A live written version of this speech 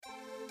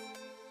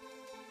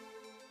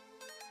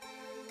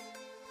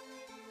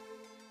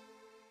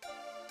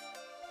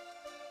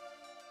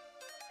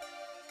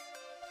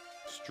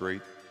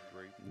Straight,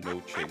 no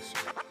chaser.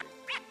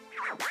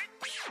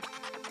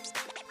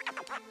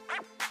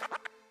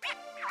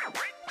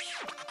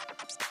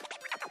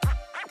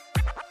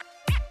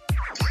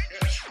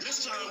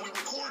 This time we're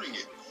recording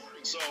it.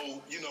 So,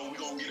 we're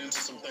going to get into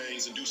some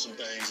things and do some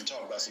things and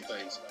talk about some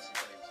things.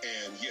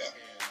 And yeah.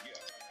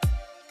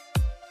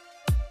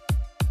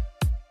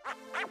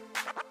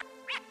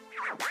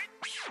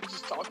 We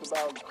just talked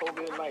about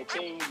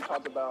COVID-19. We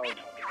talked about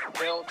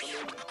health.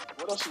 I mean,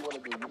 what else you want to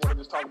do? You want to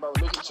just talk about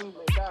religion too? Man,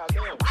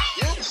 goddamn.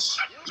 Yes.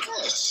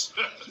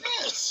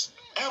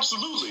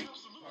 Absolutely.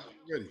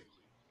 Ready.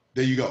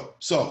 There you go.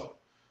 So,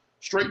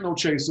 Straight No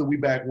Chaser, we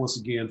back once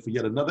again for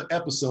yet another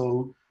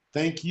episode.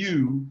 Thank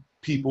you,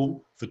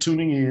 people, for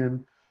tuning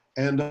in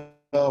and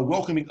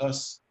welcoming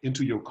us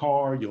into your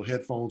car, your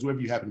headphones,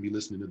 wherever you happen to be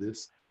listening to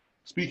this.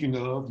 Speaking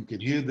of, you can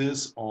hear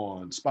this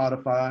on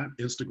Spotify,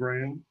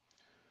 Instagram,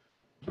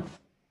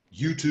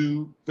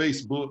 YouTube,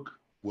 Facebook.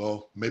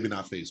 Well, maybe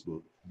not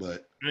Facebook,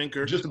 but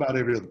Anchor. Just about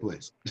every other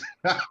place.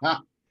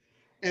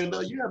 And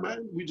yeah,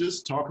 man, we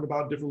just talking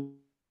about different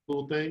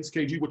little things.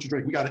 KG, what you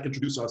drink? We got to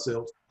introduce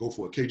ourselves. Go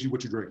for it. KG,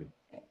 what you drinking?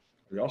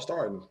 Y'all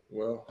starting.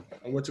 Well,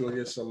 I went to go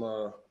get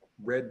some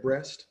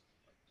Redbreast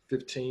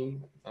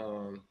 15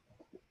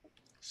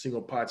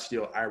 single pot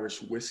still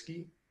Irish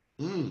whiskey.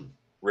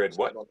 Red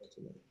what?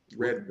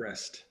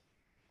 Redbreast.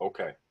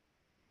 Okay.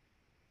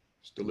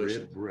 It's delicious.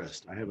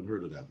 Redbreast. I haven't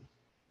heard of that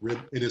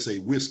one. It is a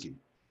whiskey.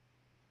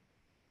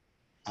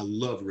 I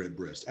love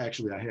Redbreast.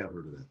 Actually, I have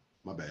heard of that.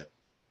 My bad.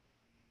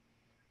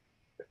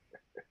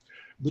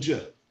 But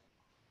yeah.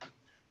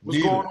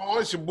 What's going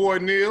on? It's your boy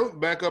Neil,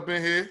 back up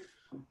in here,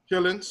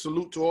 chilling.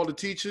 Salute to all the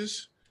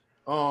teachers.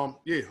 Yeah,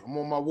 I'm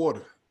on my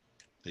water.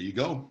 There you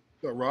go.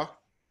 What's up, Ra?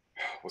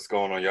 What's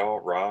going on, y'all?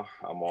 Ra,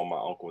 I'm on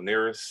my Uncle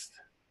Nearest.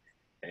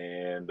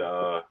 And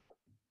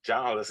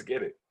John, let's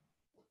get it.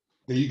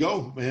 There you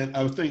go, man.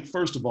 I think,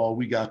 first of all,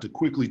 we got to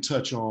quickly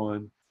touch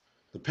on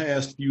the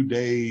past few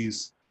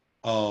days.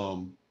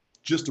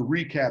 Just to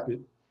recap it,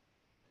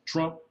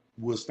 Trump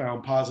was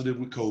found positive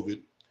with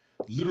COVID,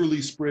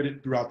 literally spread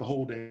it throughout the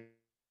whole damn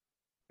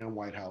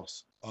White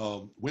House,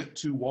 went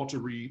to Walter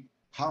Reed,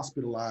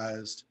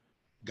 hospitalized,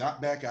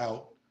 got back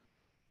out,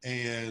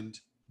 and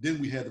then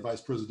we had the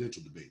vice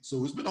presidential debate.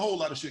 So it's been a whole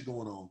lot of shit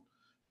going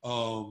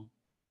on.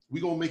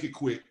 We're going to make it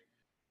quick.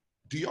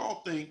 Do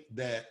y'all think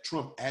that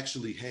Trump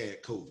actually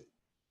had COVID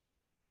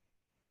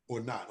or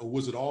not? Or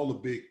was it all a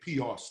big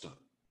PR stunt?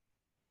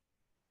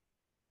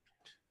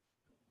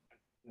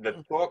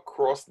 The thought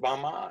crossed my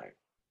mind.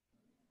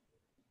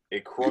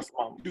 It crossed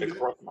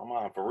my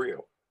mind for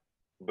real.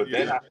 But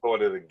then I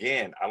thought it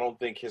again. I don't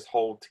think his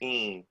whole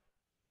team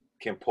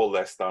can pull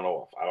that stunt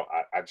off.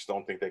 I just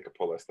don't think they could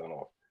pull that stunt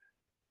off.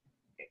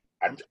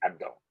 I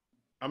don't.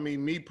 I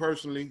mean, me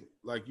personally,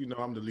 like,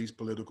 I'm the least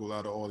political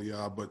out of all of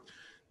y'all, but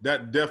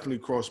that definitely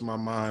crossed my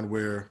mind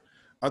where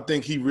I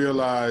think he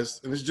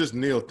realized, and it's just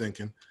Neil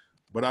thinking,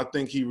 but I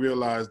think he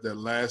realized that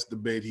last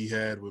debate he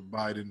had with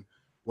Biden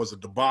was a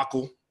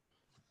debacle.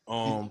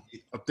 I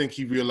think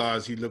he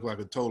realized he looked like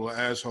a total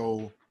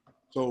asshole.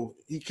 So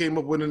he came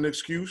up with an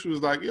excuse. He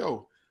was like,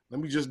 yo, let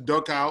me just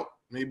duck out.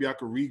 Maybe I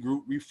could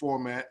regroup,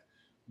 reformat.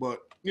 But,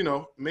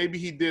 maybe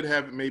he did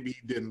have it, maybe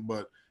he didn't.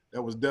 But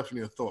that was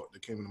definitely a thought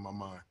that came into my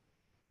mind.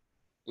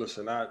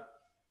 Listen,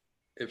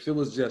 if it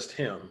was just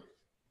him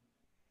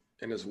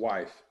and his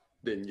wife,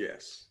 then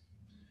yes.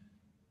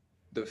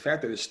 The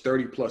fact that it's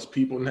 30 plus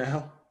people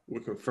now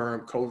with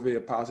confirmed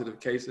COVID positive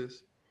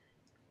cases,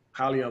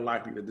 highly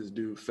unlikely that this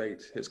dude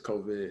faked his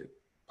COVID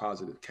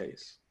positive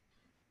case.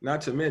 Not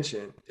to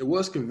mention, it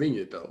was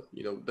convenient though.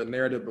 The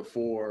narrative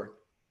before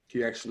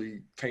he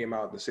actually came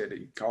out and said that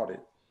he caught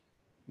it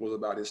was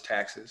about his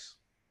taxes.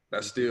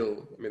 That's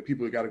still,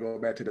 people got to go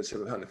back to the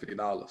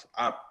 $750.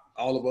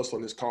 All of us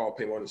on this call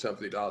pay more than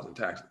 $750 in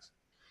taxes.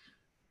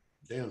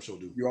 Damn sure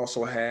do. You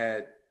also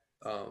had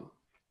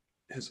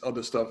his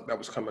other stuff that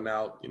was coming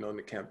out, in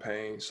the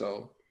campaign.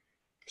 So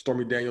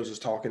Stormy Daniels is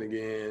talking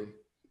again.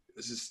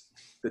 This is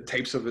the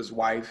tapes of his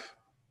wife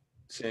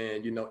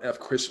saying, F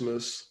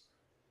Christmas.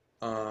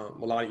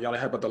 Melania, y'all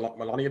heard about the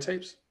Melania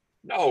tapes?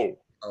 No.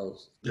 Oh,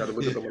 you got to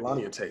look at the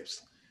Melania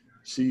tapes.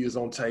 She is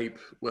on tape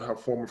with her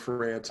former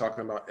friend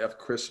talking about F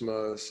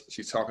Christmas.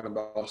 She's talking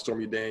about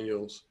Stormy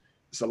Daniels.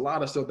 It's a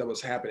lot of stuff that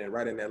was happening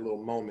right in that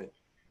little moment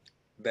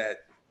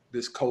that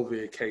this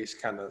COVID case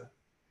kind of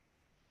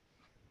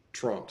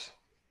trumped.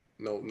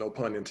 No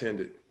pun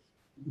intended.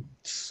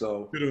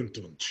 So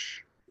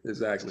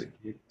exactly.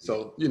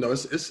 So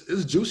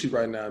it's juicy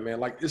right now, man.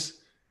 Like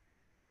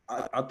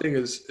I think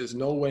it's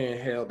no way in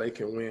hell they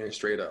can win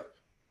straight up.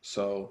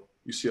 So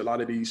you see a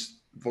lot of these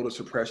voter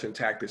suppression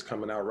tactics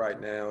coming out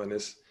right now, and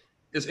it's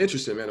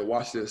interesting, man, to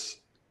watch this.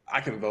 I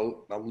can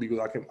vote. I'm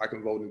legal. I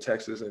can vote in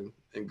Texas and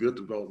good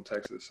to vote in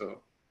Texas.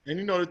 So.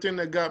 And the thing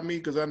that got me,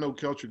 because I know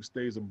Keltrick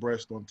stays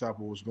abreast on top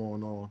of what's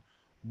going on,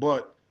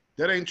 but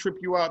that ain't trip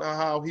you out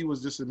how he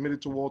was just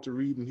admitted to Walter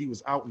Reed and he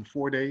was out in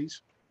 4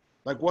 days?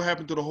 Like, what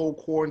happened to the whole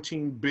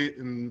quarantine bit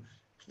in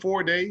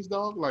 4 days,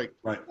 dog? Like,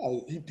 right.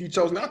 Oh, he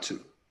chose not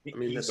to.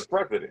 He's the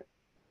president.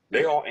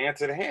 They all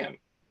answer to him.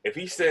 If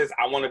he says,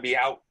 I want to be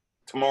out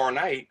tomorrow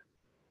night,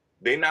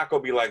 they're not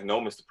going to be like,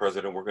 no, Mr.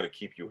 President, we're going to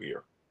keep you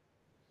here.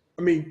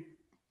 I mean,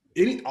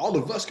 all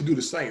of us could do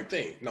the same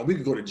thing. Now, we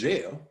could go to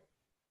jail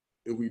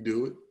if we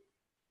do it,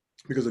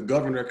 because the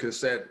governor could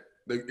set,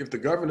 if the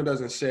governor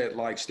doesn't set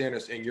like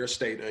standards in your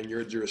state and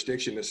your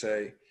jurisdiction to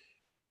say,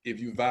 if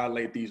you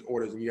violate these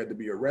orders and you have to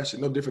be arrested,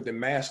 no different than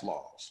mask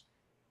laws.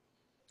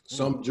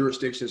 Some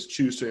jurisdictions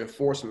choose to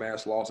enforce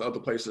mask laws. Other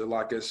places are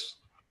like, it's,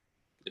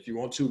 if you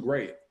want to,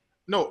 great.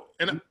 No,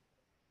 and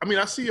I mean,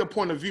 I see your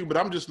point of view, but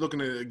I'm just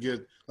looking at it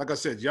again. Like I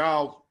said,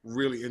 y'all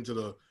really into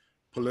the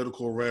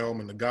political realm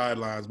and the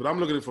guidelines, but I'm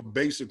looking at it for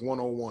basic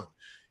 101.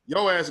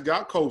 Your ass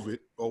got COVID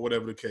or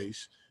whatever the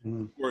case.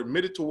 You were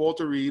admitted to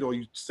Walter Reed, or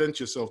you sent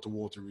yourself to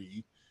Walter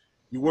Reed.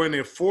 You were in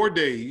there 4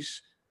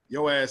 days.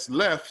 Your ass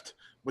left,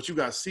 but you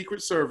got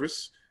Secret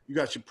Service. You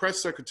got your press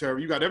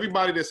secretary. You got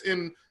everybody that's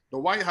in the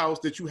White House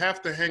that you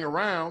have to hang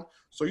around.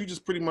 So you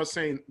just pretty much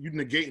saying, you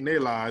negating their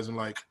lives and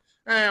like,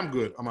 I'm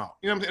good, I'm out.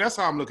 You know what I'm saying? That's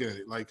how I'm looking at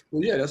it. Like,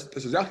 well, yeah, that's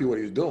exactly what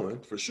he's doing,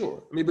 for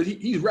sure. I mean, but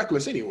he's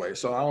reckless anyway,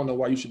 so I don't know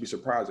why you should be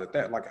surprised at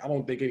that. Like, I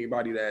don't think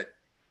anybody that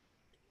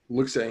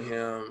looks at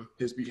him,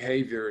 his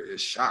behavior,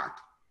 is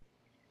shocked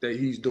that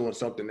he's doing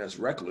something that's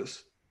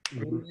reckless. I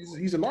mean,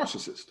 he's a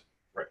narcissist.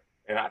 Right.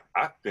 And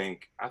I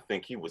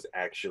think he was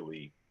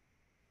actually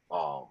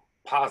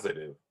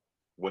positive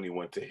when he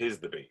went to his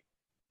debate.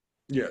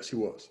 Yes, he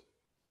was.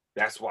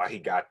 That's why he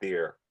got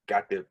there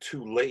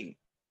too late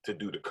to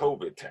do the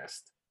COVID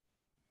test.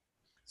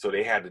 So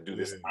they had to do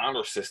this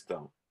honor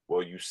system.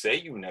 Well, you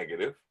say you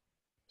negative,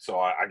 so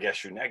I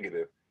guess you're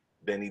negative.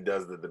 Then he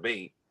does the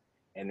debate,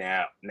 and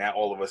now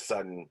all of a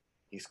sudden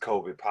he's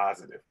COVID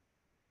positive.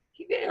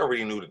 They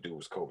already knew the dude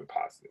was COVID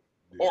positive.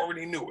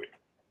 Already knew it.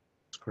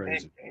 It's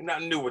crazy. Ain't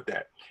nothing new with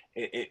that.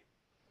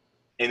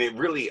 And it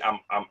really,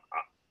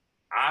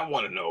 I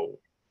want to know,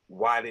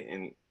 why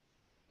didn't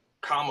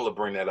Kamala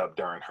bring that up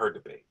during her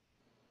debate?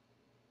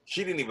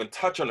 She didn't even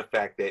touch on the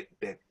fact that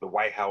the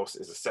White House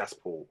is a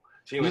cesspool.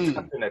 She didn't even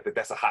touch on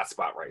that's a hot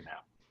spot right now.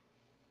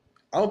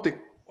 I don't think,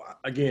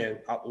 again,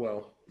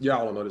 well,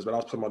 y'all don't know this, but I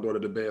was putting my daughter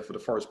to bed for the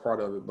first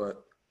part of it,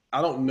 but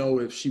I don't know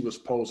if she was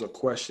posed a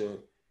question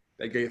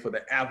that gave her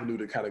the avenue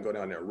to kind of go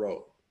down that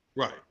road.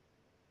 right.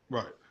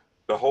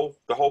 The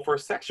whole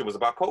first section was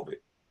about COVID.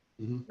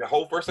 The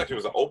whole first section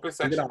was an open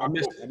section. I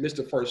missed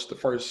the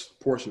first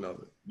portion of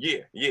it.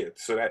 Yeah.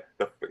 So that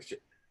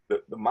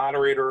the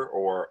moderator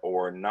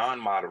or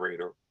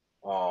non-moderator,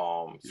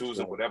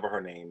 Susan, whatever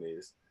her name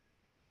is,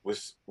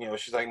 was,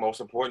 she's like,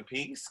 most important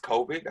piece,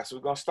 COVID. That's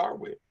what we're gonna start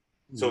with.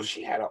 So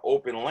she had an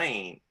open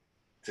lane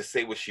to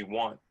say what she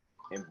want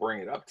and bring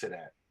it up to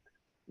that.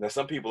 Now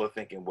some people are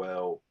thinking,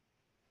 well,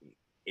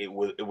 it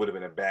would have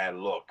been a bad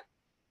look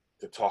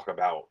to talk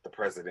about the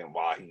president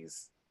while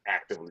he's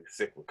actively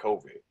sick with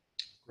COVID.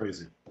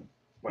 Crazy.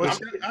 But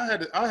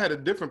I had a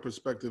different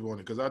perspective on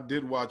it, because I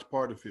did watch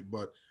part of it,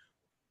 but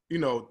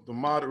the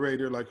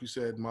moderator, like you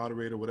said,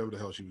 whatever the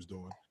hell she was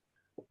doing,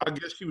 I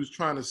guess she was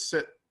trying to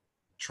set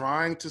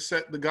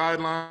the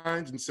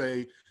guidelines and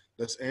say,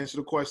 let's answer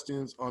the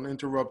questions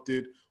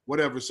uninterrupted,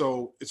 whatever.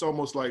 So it's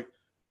almost like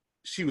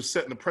she was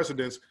setting the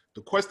precedence.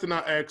 The question I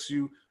ask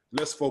you,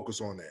 let's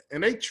focus on that.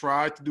 And they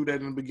tried to do that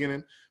in the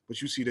beginning,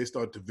 but you see they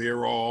start to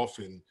veer off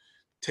and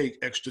take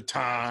extra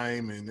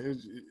time, and it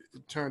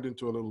turned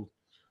into a little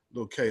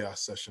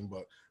chaos session.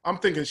 But I'm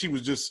thinking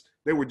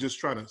they were just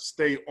trying to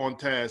stay on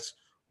task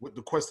with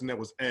the question that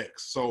was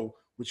asked. So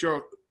with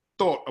your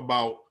thought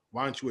about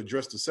why don't you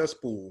address the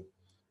cesspool,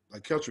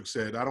 like Keltrick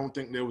said, I don't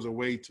think there was a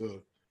way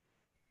to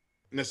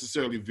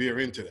necessarily veer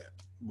into that.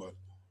 But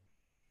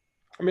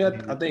I mean,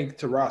 I think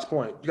to Rod's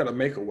point, you got to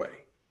make a way,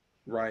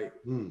 right?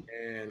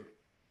 And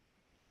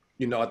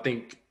I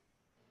think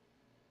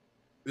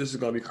this is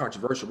going to be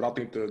controversial, but I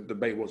think the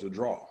debate was a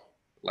draw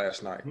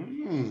last night.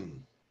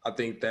 I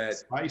think that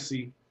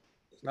spicy.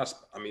 It's not.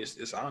 I mean,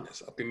 it's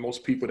honest. I think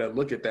most people that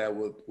look at that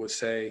would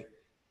say,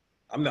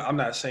 I'm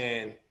not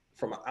saying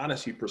from an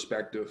honesty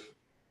perspective.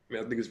 I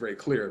mean, I think it's very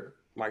clear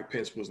Mike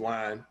Pence was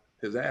lying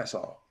his ass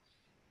off.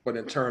 But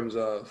in terms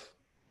of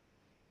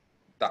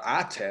the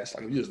eye test,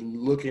 I mean, just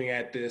looking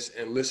at this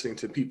and listening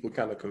to people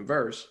kind of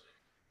converse,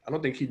 I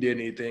don't think he did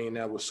anything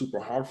that was super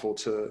harmful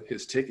to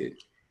his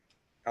ticket.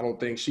 I don't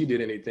think she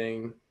did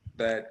anything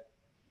that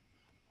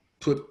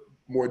put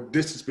more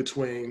distance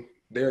between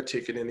their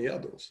ticket and the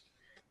others.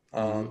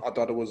 I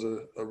thought it was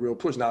a real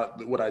push. Now,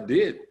 what I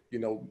did,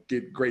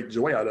 get great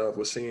joy out of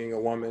was seeing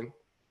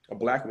a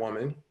Black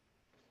woman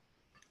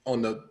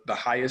on the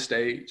highest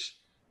stage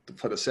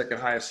for the second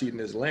highest seat in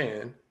this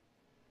land,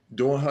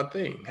 doing her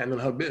thing, handling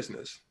her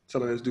business,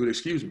 telling this dude,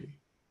 excuse me,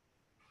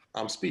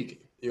 I'm speaking.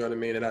 You know what I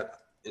mean? And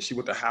she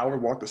went to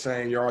Howard, walked the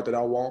same yard that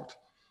I walked.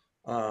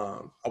 I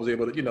was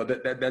able to,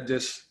 that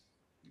just,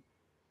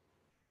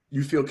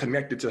 you feel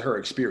connected to her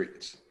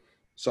experience.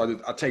 So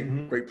I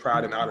take great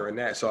pride and honor in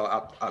that. So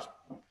I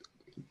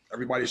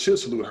everybody should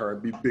salute her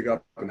and be big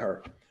up in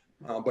her.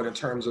 But in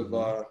terms of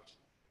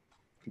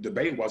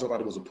debate-wise, I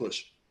thought it was a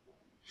push.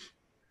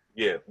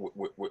 Yeah,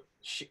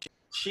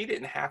 she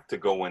didn't have to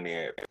go in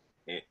there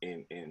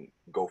and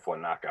go for a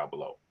knockout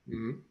blow.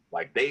 Mm-hmm.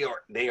 Like they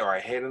are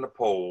ahead in the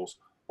polls.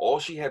 All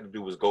she had to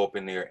do was go up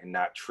in there and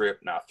not trip,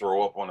 not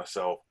throw up on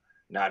herself,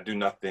 not do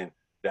nothing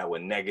that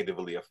would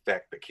negatively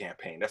affect the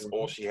campaign. That's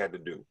all she had to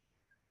do.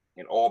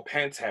 And all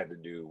Pence had to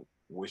do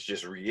was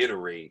just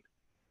reiterate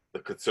the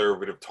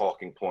conservative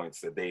talking points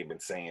that they've been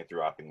saying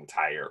throughout the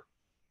entire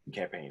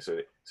campaign. So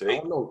I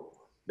don't know.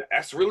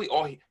 that's really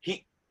all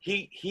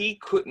he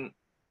couldn't.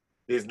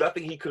 There's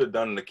nothing he could have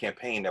done in the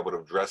campaign that would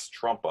have dressed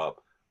Trump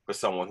up for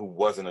someone who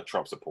wasn't a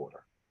Trump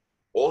supporter.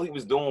 All he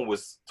was doing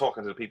was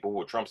talking to the people who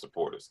were Trump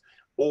supporters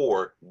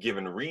or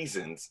giving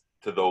reasons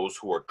to those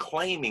who are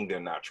claiming they're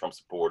not Trump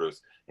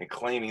supporters and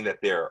claiming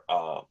that they're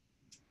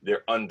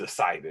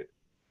undecided.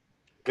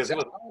 Because I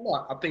don't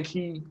know. I think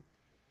he's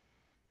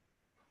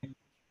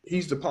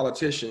the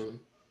politician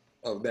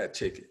of that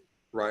ticket,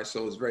 right?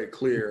 So it's very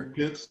clear.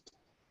 Yes.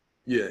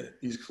 Yeah,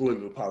 he's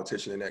clearly the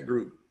politician in that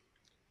group.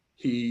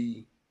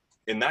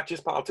 And not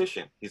just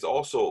politician. He's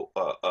also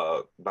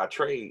by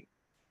trade.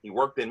 He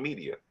worked in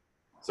media,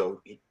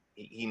 so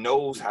he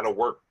knows how to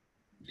work.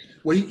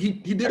 Well, he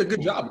did a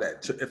good job of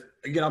that. So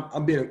again,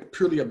 I'm being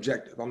purely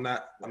objective. I'm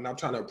not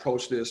trying to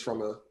approach this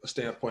from a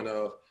standpoint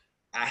of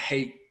I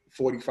hate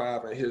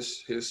 45 and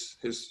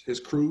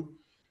his crew.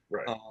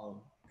 Right.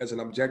 As an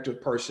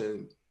objective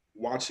person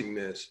watching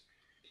this,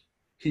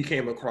 he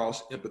came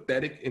across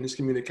empathetic in his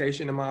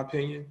communication, in my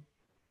opinion.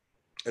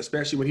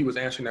 Especially when he was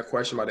answering that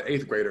question by the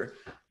 8th grader,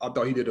 I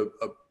thought he did a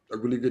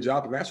really good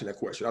job of answering that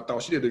question. I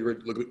thought she did a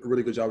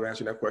really good job of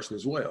answering that question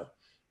as well.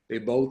 They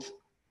both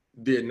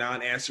did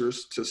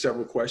non-answers to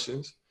several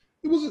questions.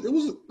 It was.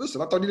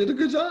 Listen, I thought he did a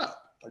good job.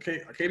 I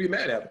can't be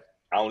mad at him.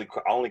 I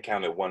only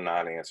counted one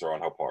non-answer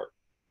on her part.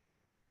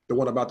 The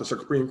one about the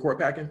Supreme Court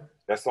packing?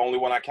 That's the only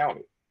one I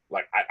counted.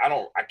 Like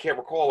I can't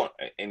recall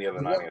any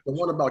other non-answers. The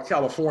one about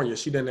California,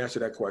 she didn't answer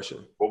that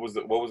question. What was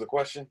the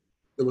question?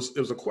 It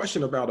was a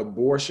question about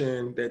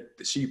abortion that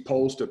she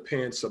posed to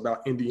Pence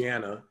about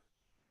Indiana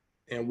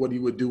and what he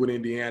would do in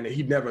Indiana.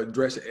 He never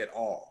addressed it at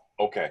all.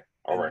 Okay.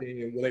 All right.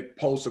 And then when they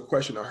posed a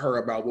question to her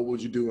about what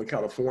would you do in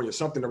California,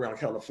 something around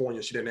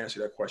California, she didn't answer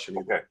that question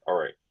either. Okay. All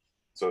right.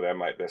 So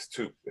that's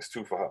two. That's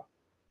two for her.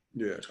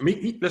 Yeah. I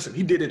mean, he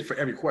did it for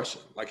every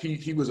question. Like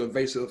he was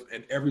evasive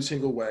in every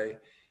single way.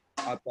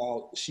 I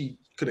thought she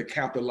could have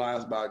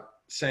capitalized by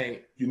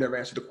saying, you never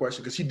answered the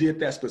question, because he did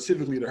that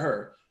specifically to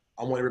her.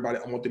 I want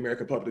the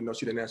American public to know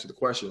she didn't answer the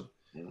question.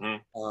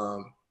 Mm-hmm.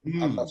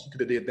 I thought she could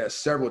have did that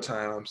several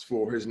times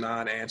for his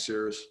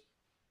non-answers.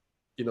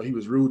 You know, he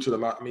was rude to the,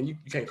 I mean, you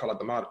can't call it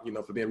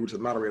for being rude to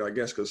the moderator, I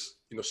guess, because,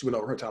 she went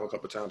over her time a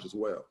couple of times as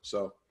well.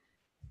 So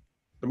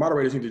the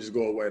moderators need to just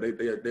go away.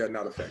 They are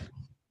not effective.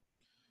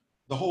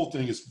 The whole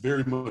thing is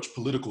very much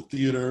political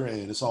theater,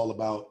 and it's all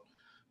about,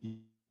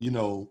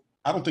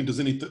 I don't think there's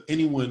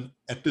anyone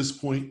at this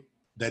point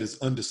that is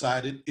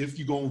undecided. If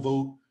you're going to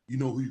vote, you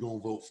know who you're going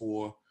to vote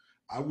for.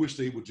 I wish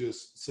they would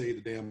just say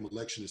the damn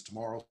election is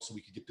tomorrow so we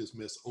could get this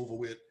mess over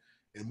with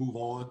and move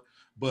on.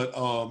 But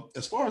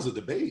as far as the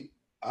debate,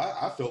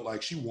 I felt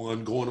like she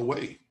won going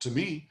away. To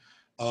me,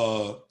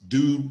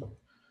 dude,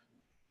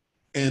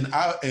 and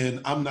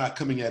I'm not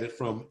coming at it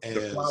from as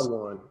the fly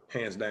won,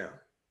 hands down.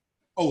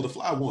 Oh, the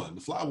fly won.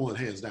 The fly won,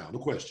 hands down. No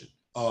question.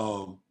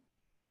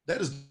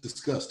 That is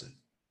disgusting.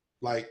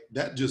 Like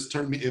that just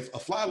turned me. If a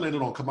fly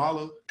landed on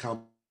Kamala,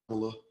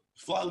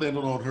 fly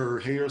landed on her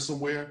hair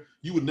somewhere,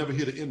 you would never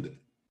hear the end of it.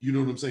 You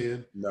know what I'm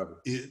saying?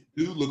 Never. It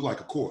dude looked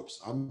like a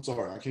corpse. I'm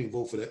sorry, I can't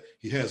vote for that.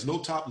 He has no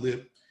top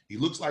lip. He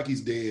looks like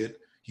he's dead.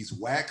 He's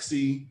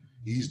waxy.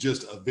 He's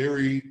just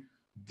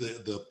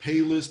the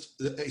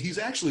palest. He's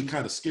actually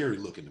kind of scary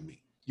looking to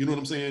me. You know what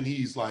I'm saying?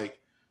 He's like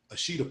a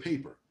sheet of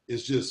paper.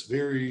 It's just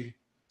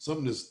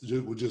something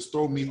that would just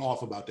throw me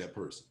off about that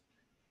person.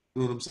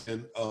 You know what I'm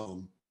saying?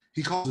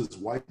 He calls his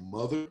wife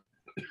mother.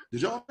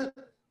 Did y'all?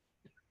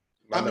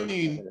 I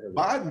mean,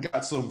 Biden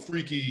got some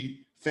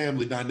freaky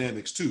family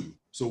dynamics too.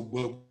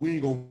 So we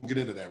ain't gonna get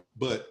into that.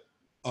 But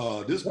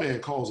this man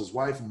calls his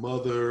wife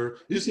mother.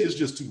 It's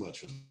just too much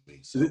for me.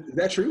 So, is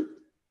that true?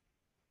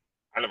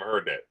 I never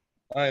heard that.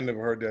 I ain't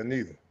never heard that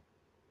neither.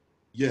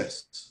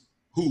 yes.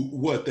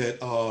 What that?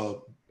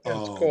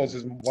 Calls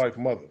his wife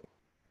mother.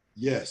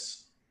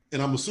 Yes.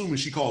 And I'm assuming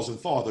she calls him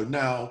father.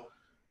 Now,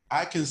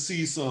 I can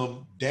see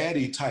some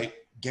daddy type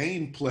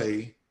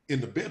gameplay in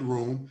the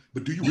bedroom,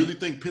 but do you really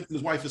think Pence and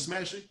his wife is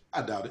smashing?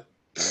 I doubt it.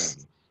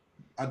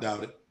 I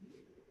doubt it.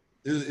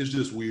 It's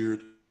just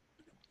weird.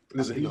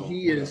 Listen,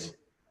 he is.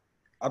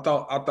 I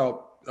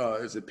thought.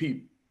 Is it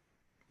Pete?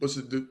 What's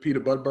it?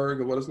 Peter Buttigieg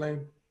or what his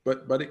name?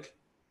 Buttigieg.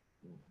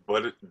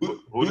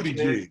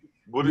 Buttigieg.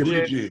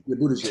 Buttigieg.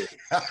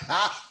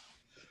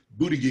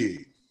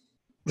 Buttigieg.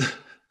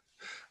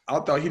 I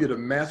thought he did a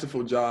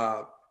masterful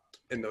job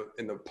in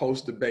the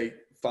post debate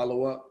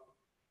follow up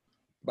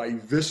by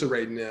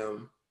eviscerating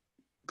them.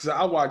 Because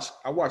I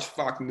watched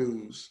Fox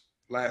News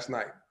last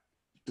night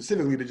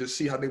specifically to just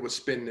see how they would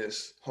spin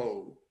this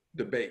whole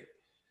debate.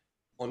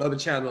 On other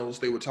channels,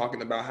 they were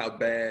talking about how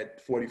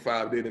bad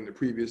 45 did in the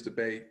previous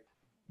debate,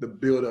 the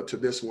build up to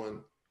this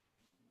one.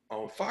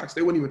 on Fox,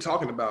 they weren't even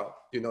talking about,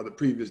 the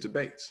previous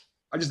debates.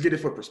 I just get it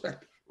for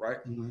perspective, right?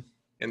 Mm-hmm.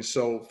 And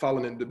so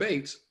following the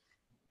debates,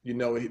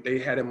 they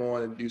had him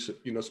on and do some,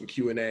 some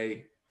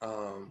Q&A.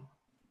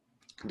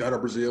 Donna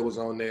Brazile was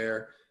on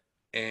there.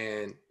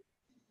 And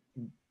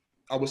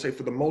I would say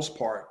for the most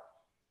part,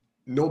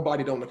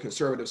 nobody on the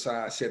conservative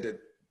side said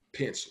that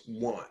Pence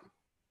won,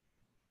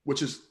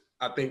 which is,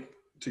 I think,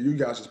 to you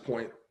guys'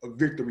 point, a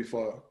victory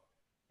for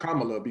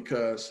Kamala,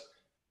 because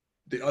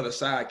the other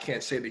side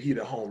can't say that he hit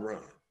a home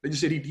run. They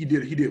just said he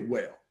did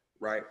well,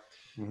 right?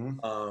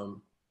 Mm-hmm.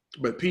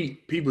 But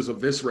Pete was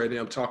eviscerating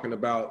him, talking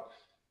about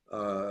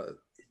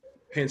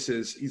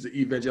he's an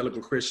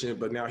evangelical Christian,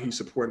 but now he's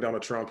supporting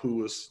Donald Trump, who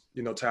was,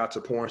 tied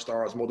to porn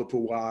stars,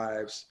 multiple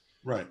wives,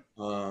 right?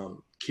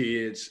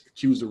 Kids,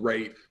 accused of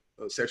rape,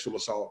 sexual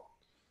assault,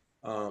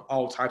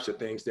 all types of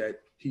things that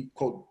he,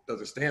 quote,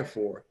 doesn't stand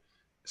for.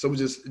 So it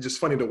was just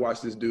funny to watch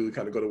this dude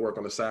kind of go to work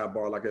on the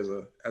sidebar, like as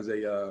a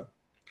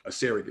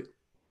surrogate.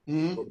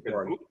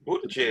 Mm-hmm.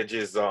 Buttigieg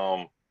is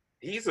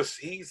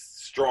he's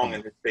strong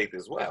in his faith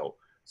as well.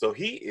 So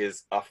he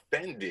is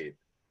offended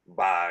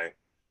by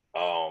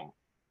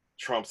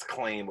Trump's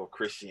claim of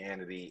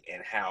Christianity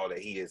and how that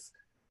he has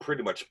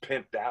pretty much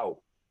pimped out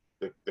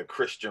the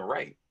Christian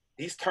right.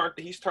 He's turned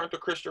the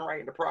Christian right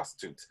into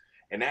prostitutes,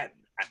 and that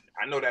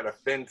I know that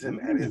offends him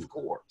at his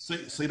core.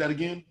 Say that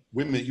again.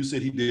 Wait a minute. You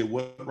said he did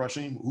what,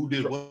 Rashim? Who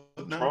did what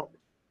now? Trump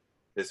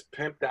has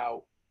pimped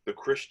out the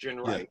Christian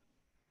right,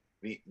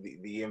 the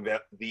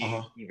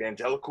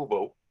evangelical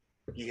vote.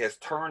 He has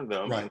turned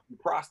them into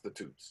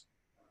prostitutes.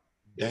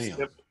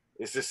 Damn.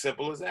 It's as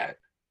simple as that.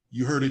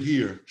 You heard it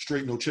here.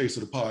 Straight No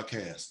Chaser, the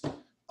podcast.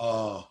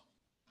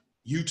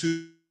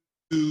 YouTube,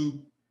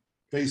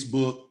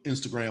 Facebook,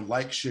 Instagram,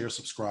 like, share,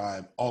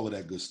 subscribe, all of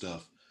that good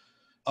stuff.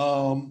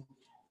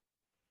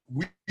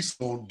 We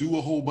don't do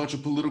a whole bunch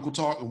of political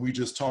talk, and we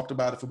just talked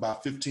about it for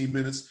about 15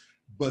 minutes.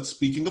 But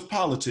speaking of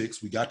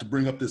politics, we got to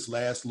bring up this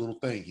last little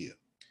thing here.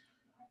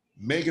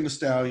 Megan Thee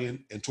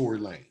Stallion and Tory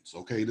Lanez.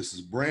 Okay, this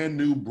is brand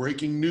new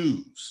breaking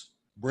news.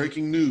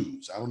 Breaking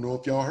news. I don't know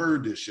if y'all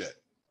heard this yet.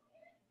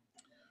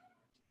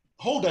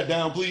 Hold that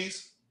down,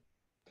 please.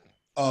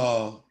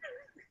 Tory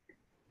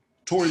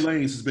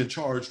Lanez has been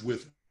charged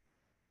with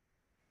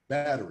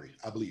battery,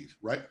 I believe,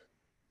 right?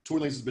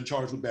 Tory Lanez has been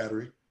charged with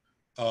battery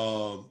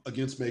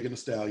against Megan Thee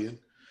Stallion.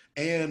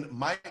 And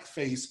might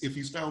face, if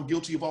he's found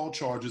guilty of all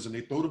charges and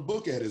they throw the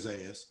book at his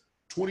ass,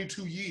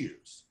 22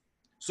 years.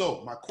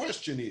 So my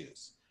question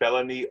is,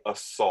 felony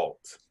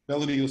assault.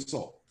 Felony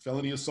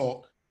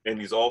assault. And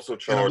he's also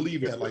charged. And I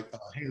believe that like a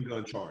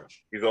handgun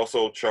charge. He's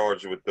also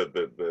charged with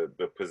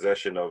the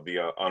possession of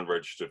the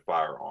unregistered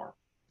firearm.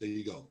 There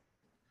you go.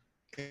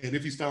 And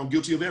if he's found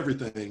guilty of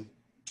everything,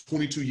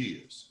 22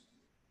 years.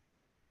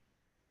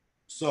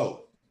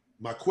 So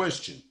my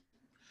question,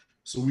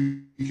 so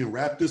we can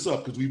wrap this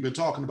up because we've been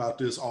talking about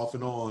this off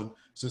and on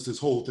since this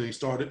whole thing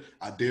started.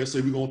 I dare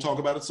say we're going to talk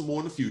about it some more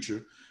in the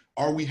future.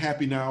 Are we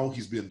happy now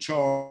he's been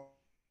charged?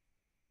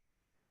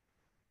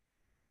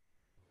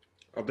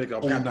 I think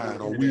I'm happy.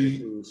 Are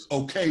we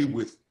okay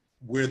with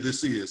where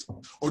this is?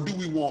 Or do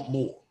we want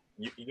more?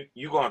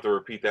 You're going to have to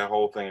repeat that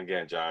whole thing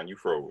again, John. You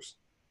froze.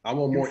 I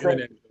want more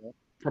internet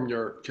from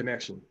your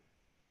connection.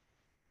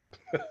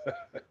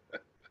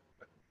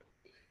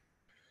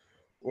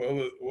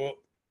 Well,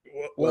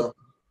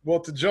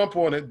 to jump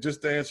on it,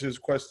 just to answer his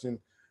question,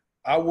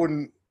 I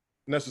wouldn't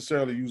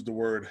necessarily use the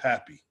word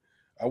happy.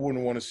 I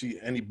wouldn't want to see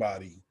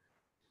anybody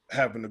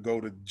having to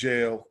go to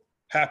jail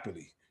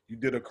happily. You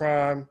did a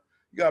crime,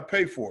 you got to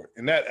pay for it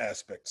in that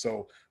aspect.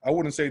 So I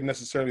wouldn't say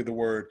necessarily the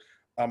word,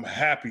 I'm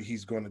happy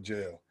he's going to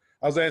jail.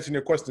 I was answering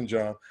your question,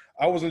 John.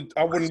 I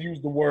wouldn't use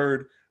the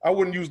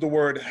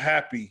word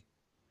happy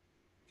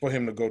for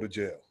him to go to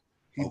jail.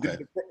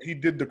 He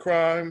did the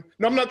crime.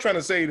 No, I'm not trying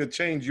to say to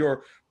change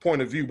your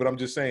point of view, but I'm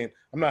just saying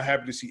I'm not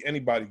happy to see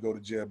anybody go to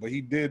jail. But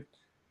he did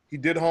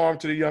harm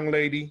to the young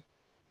lady.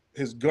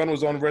 His gun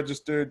was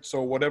unregistered,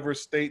 so whatever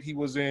state he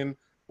was in,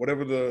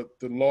 whatever the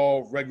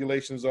law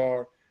regulations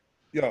are,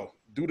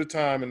 do the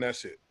time and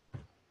that's it.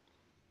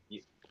 I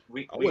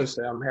wouldn't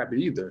say I'm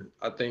happy either.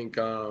 I think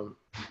I'm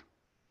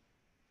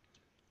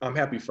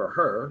happy for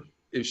her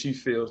if she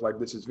feels like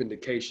this is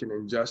vindication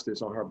and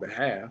justice on her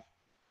behalf.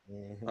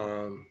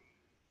 Mm-hmm.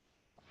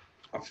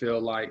 I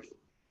feel like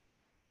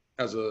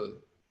as a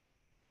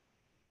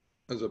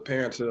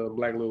parent to a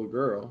black little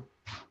girl,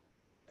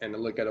 and to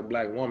look at a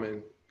black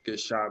woman get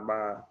shot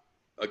by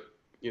a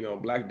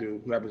black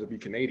dude who happens to be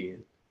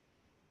Canadian,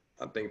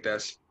 I think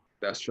that's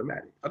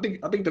traumatic. I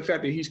think the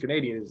fact that he's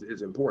Canadian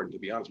is important, to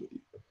be honest with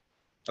you.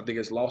 I think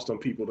it's lost on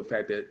people the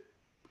fact that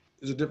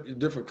it's a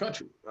different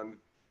country.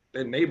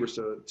 They're neighbors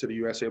to the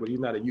USA, but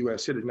he's not a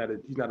U.S.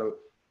 citizen. He's not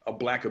a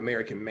black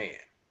American man.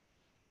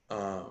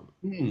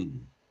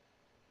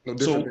 No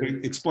so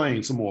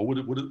explain some more.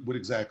 What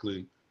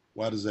exactly?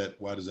 Why does that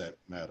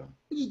matter?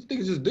 I just think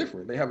it's just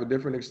different. They have a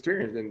different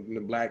experience than the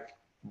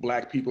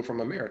black people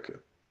from America.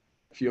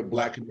 If you're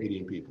black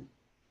Canadian people.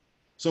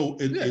 So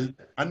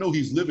I know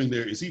he's living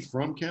there. Is he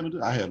from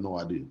Canada? I have no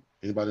idea.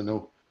 Anybody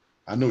know?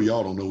 I know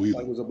y'all don't know Like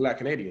either. he was a black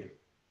Canadian.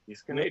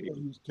 He's Canadian.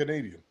 He's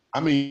Canadian. I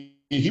mean,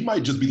 he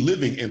might just be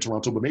living in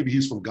Toronto, but maybe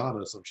he's from Ghana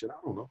or some shit. I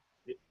don't know.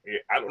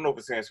 I don't know if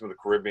it's from the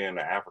Caribbean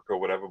or Africa or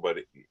whatever, but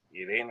it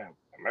ain't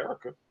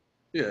America.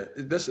 Yeah,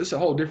 it's a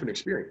whole different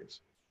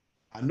experience.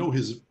 I know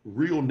his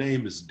real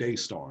name is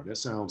Daystar. That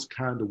sounds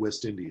kind of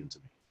West Indian to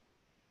me.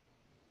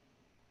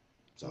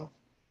 So,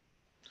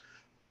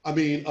 I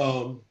mean,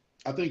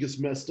 I think it's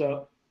messed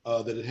up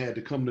that it had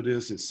to come to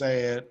this. It's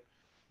sad.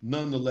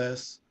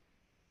 Nonetheless,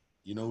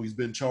 you know, he's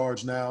been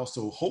charged now.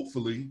 So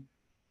hopefully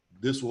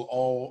this will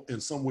all, in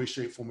some way,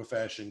 shape, form, or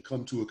fashion,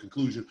 come to a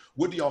conclusion.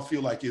 What do y'all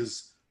feel like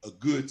is a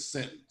good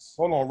sentence?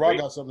 Hold on, Rob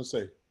got something to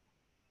say.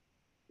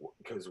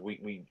 Because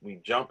we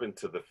jump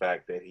into the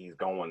fact that he's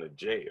going to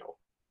jail.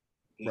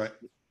 Right.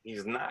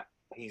 He's not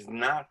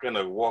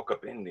gonna walk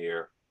up in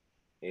there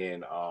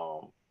and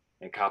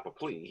cop a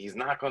plea. He's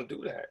not gonna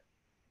do that.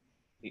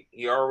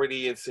 He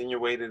already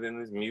insinuated in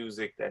his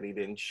music that he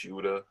didn't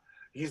shoot her.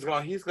 He's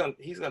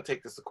gonna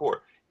take this to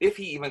court if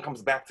he even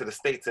comes back to the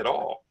States at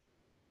all,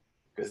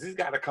 because he's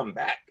got to come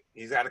back.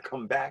 He's got to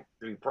come back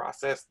to be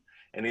processed,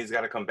 and he's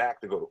got to come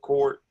back to go to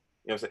court.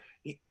 You know what I'm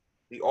saying?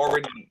 He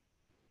already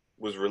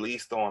was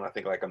released on, I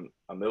think, like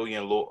a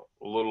million, a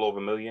little over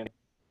 $1 million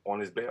on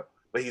his bail,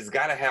 but he's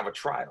got to have a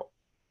trial.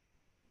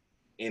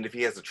 And if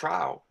he has a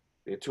trial,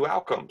 there are two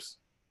outcomes: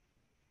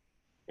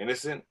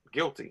 innocent,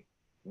 guilty.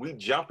 We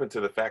jump into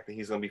the fact that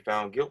he's going to be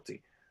found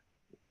guilty.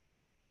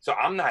 So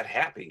I'm not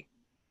happy,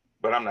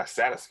 but I'm not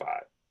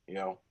satisfied. You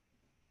know,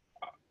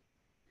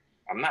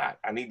 I'm not.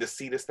 I need to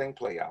see this thing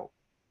play out.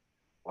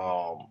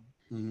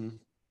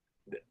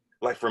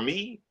 Like for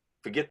me,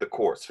 forget the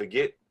courts,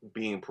 forget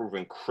being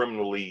proven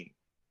criminally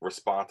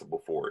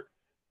responsible for it.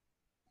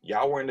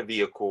 Y'all were in the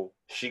vehicle.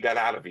 She got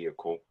out of the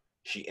vehicle.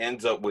 She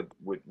ends up with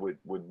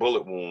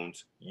bullet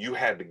wounds. You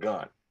had the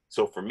gun.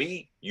 So for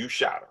me, you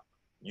shot her.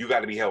 You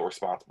got to be held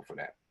responsible for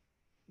that.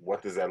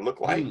 What does that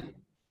look like?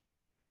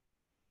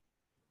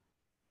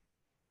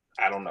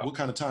 I don't know. What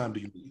kind of time do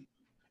you need?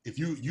 If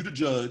you the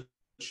judge,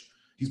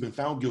 he's been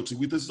found guilty.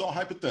 This is all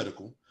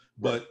hypothetical,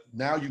 but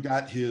now you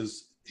got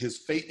his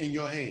fate in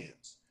your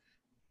hands.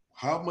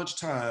 How much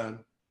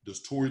time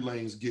does Tory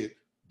Lanez get,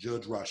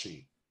 Judge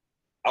Rasheen?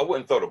 I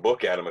wouldn't throw the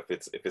book at him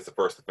if it's a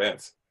first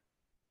offense.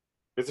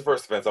 If it's a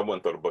first offense, I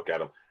wouldn't throw the book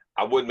at him.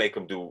 I would make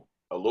him do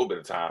a little bit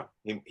of time.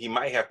 He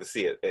might have to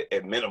see it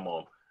at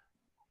minimum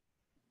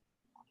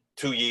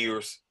 2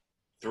 years,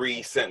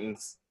 3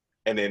 sentence,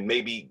 and then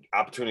maybe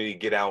opportunity to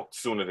get out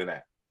sooner than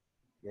that.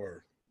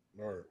 Word.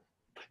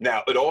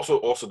 Now it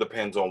also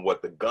depends on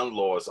what the gun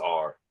laws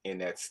are in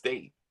that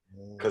state,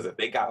 because if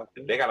they got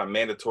a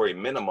mandatory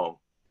minimum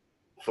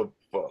for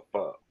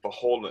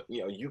holding,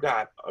 you know, you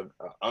got an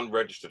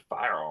unregistered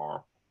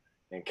firearm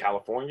in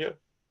California.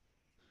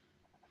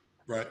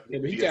 Right. Yeah,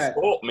 the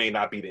assault may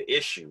not be the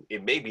issue.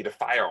 It may be the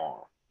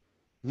firearm.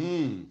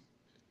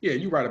 Yeah,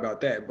 you're right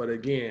about that. But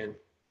again,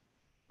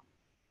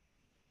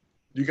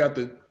 you got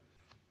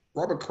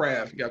Robert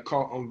Kraft got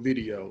caught on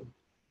video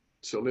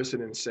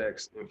soliciting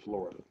sex in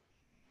Florida.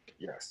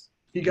 Yes.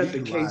 He got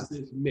the case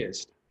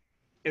dismissed.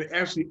 And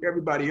actually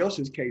everybody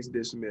else's case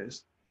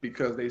dismissed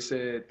because they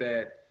said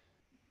that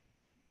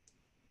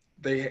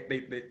the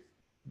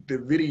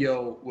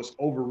video was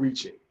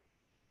overreaching.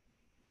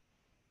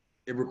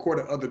 It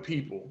recorded other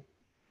people.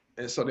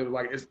 And so they were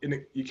like,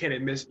 you can't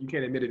admit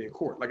it in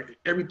court. Like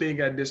everything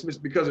got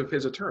dismissed because of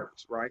his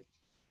attorneys, right?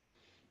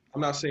 I'm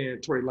not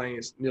saying Tory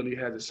Lanez nearly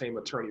has the same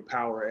attorney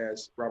power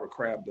as Robert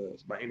Kraft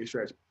does by any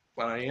stretch,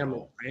 but I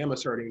am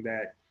asserting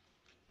that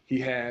he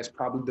has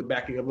probably the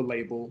backing of a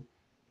label.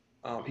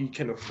 He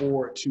can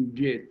afford to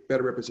get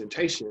better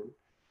representation.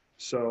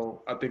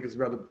 So I think it's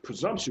rather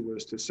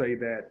presumptuous to say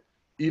that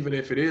even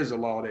if it is a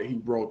law that he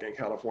broke in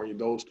California,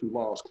 those two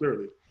laws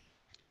clearly,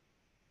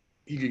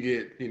 he could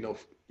get,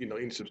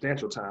 in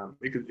substantial time.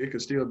 It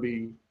could still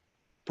be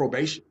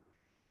probation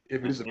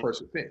if it is a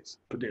first offense,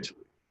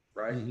 potentially,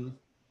 right?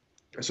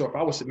 And so if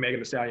I was Megan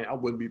Thee Stallion, I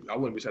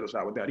wouldn't be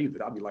satisfied with that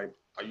either. I'd be like,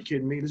 are you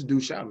kidding me? This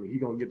dude shot me. He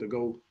gonna get to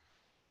go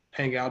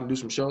hang out and do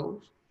some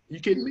shows? You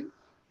kidding me?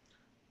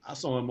 I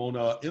saw him on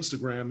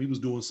Instagram. He was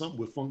doing something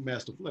with Funk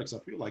Master Flex. I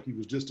feel like he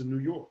was just in New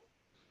York.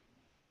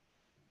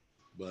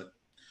 But,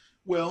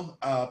 well,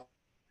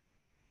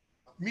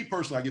 me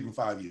personally, I give him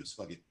 5 years.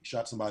 Fuck it. He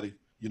shot somebody.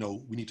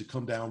 We need to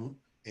come down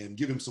and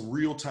give him some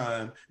real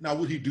time. Now,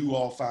 would he do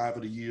all 5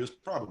 of the years?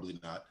 Probably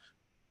not.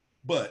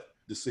 But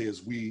this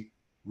says we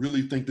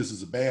really think this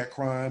is a bad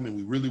crime and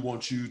we really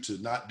want you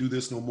to not do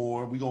this no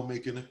more. We're going to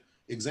make an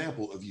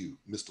example of you,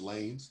 Mr.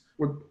 Lanez.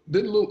 Well,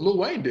 didn't Lil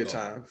Wayne did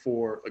time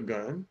for a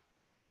gun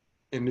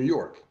in New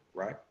York,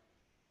 right?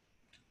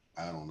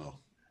 I don't know.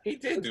 He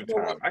did do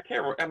time. I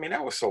can't remember. I mean,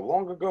 that was so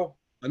long ago.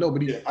 I know,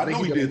 but I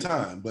know he did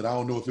time, but I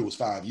don't know if it was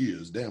 5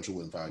 years. Damn sure it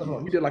wasn't 5 years. No,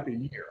 he did like a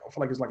year. I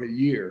feel like it's like a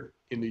year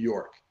in New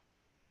York.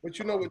 But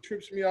you know what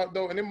trips me out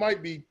though, and it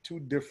might be two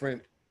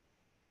different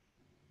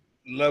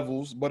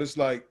levels, but it's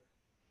like,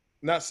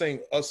 not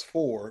saying us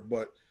four,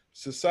 but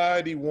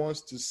society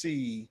wants to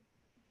see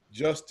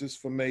justice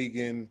for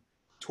Megan,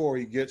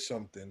 Tory get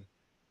something.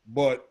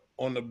 But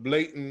on the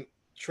blatant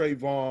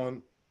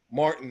Trayvon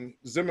Martin,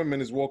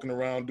 Zimmerman is walking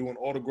around doing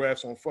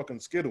autographs on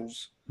fucking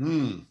Skittles,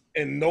 and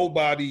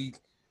nobody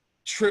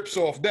trips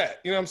off that.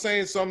 You know what I'm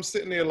saying? So I'm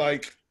sitting there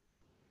like,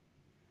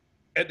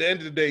 at the end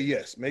of the day,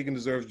 yes, Megan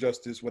deserves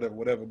justice,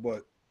 whatever.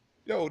 But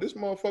yo, this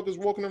motherfucker's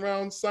walking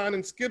around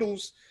signing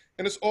Skittles,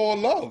 and it's all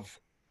love.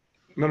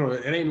 No,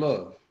 it ain't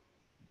love.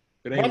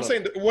 It ain't But I'm love.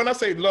 saying, when I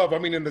say love, I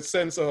mean in the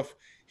sense of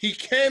he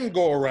can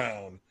go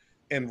around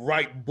and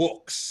write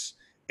books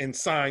and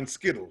sign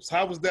Skittles.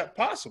 How is that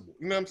possible?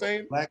 You know what I'm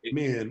saying? Black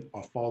men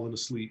are falling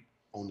asleep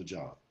on the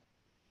job.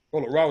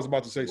 Hold on, Rob was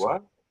about to say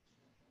something. What?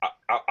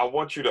 I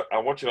want you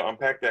to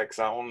unpack that because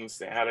I don't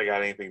understand how they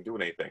got anything to do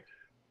with anything.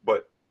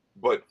 But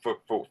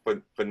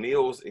for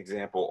Neil's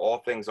example, all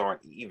things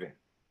aren't even.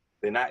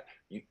 They're not.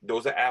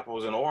 Those are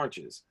apples and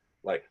oranges.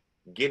 Like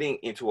getting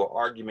into an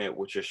argument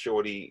with your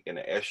shorty in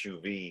an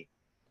SUV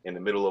in the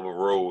middle of a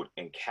road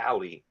in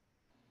Cali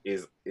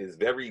is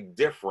very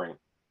different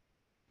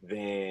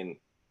than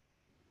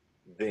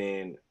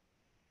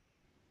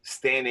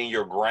standing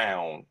your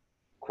ground,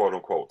 quote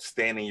unquote,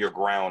 standing your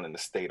ground in the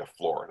state of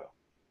Florida.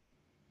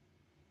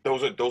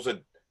 Those are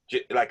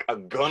like a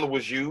gun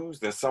was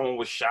used and someone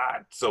was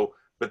shot. So,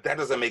 but that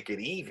doesn't make it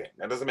even.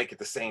 That doesn't make it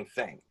the same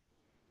thing.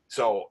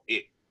 So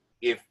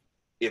if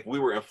we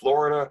were in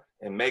Florida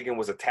and Megan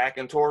was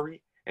attacking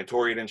Tory and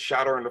Tory then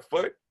shot her in the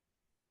foot,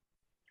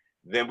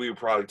 then we would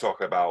probably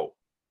talk about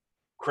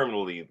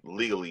criminally,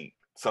 legally,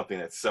 something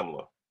that's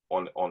similar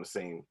on the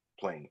same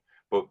plane.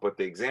 But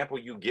the example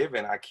you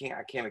given, I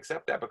can't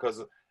accept that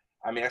because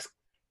I mean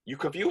you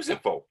confusing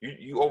folk.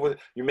 You're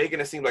making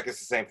it seem like it's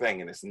the same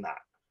thing and it's not.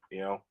 You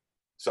know,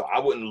 so I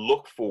wouldn't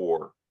look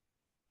for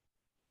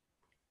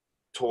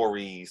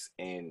Tory's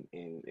and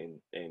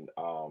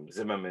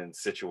Zimmerman's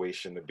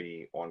situation to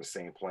be on the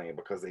same plane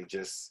because they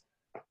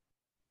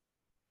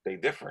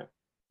different.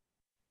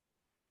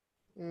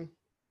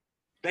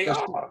 They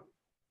are.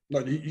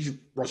 No,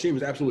 Rasheem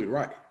was absolutely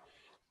right.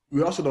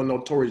 We also don't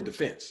know Tory's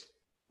defense.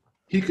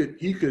 He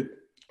could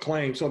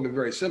claim something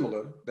very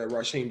similar that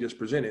Rasheem just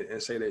presented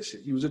and say that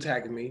he was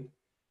attacking me.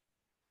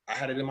 I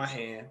had it in my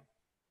hand.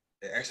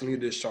 It accidentally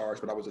discharged,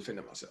 but I was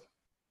defending myself.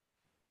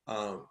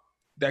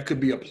 That could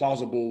be a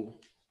plausible,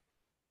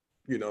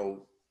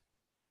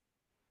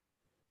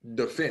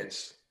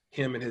 defense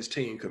him and his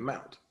team could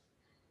mount.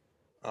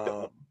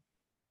 Now,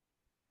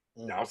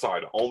 I'm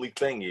sorry. The only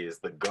thing is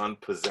the gun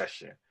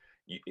possession.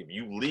 If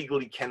you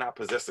legally cannot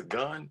possess a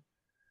gun,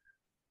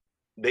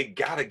 they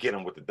gotta get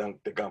him with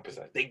the gun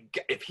possession.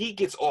 If he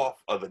gets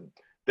off of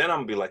then I'm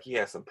gonna be like, he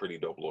has some pretty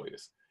dope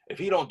lawyers. If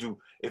he don't do,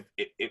 if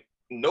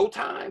no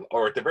time,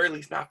 or at the very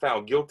least not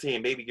found guilty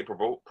and maybe get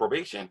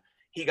probation,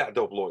 he got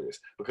dope lawyers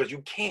because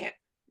you can't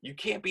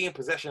be in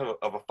possession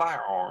of a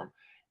firearm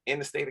in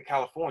the state of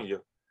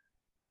California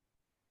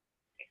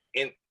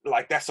and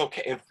like that's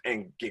okay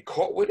and get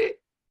caught with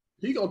it.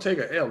 He gonna take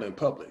an L in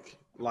public.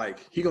 Like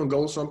he gonna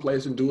go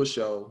someplace and do a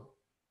show,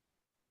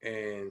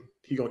 and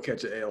he gonna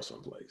catch an L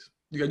someplace.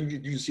 You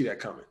can see that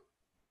coming.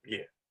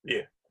 Yeah.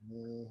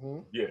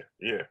 Mm-hmm.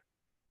 Yeah.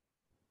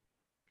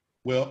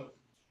 Well,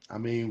 I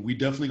mean, we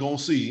definitely gonna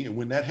see, and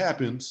when that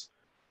happens,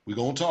 we're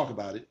gonna talk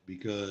about it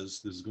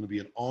because this is gonna be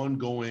an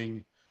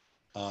ongoing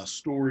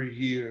story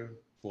here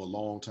for a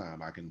long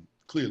time. I can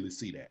clearly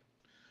see that.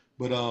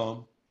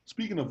 But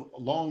speaking of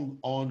long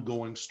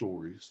ongoing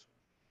stories,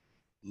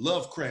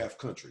 Lovecraft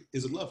Country.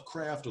 Is it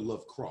Lovecraft or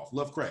Lovecraft?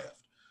 Lovecraft.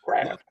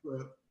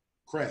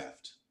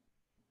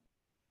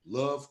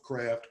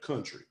 Lovecraft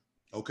Country.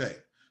 Okay.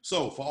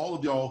 So for all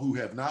of y'all who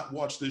have not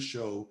watched this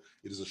show,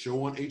 it is a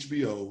show on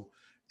HBO,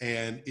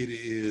 and it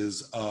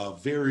is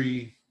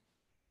very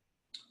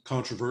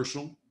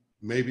controversial,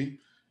 maybe.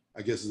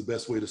 I guess is the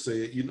best way to say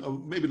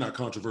it. Maybe not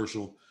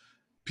controversial.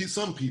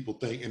 Some people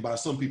think, and by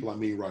some people I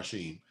mean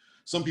Rasheem,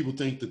 some people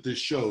think that this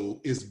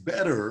show is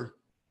better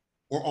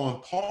or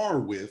on par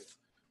with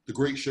the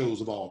great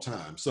shows of all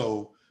time.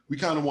 So we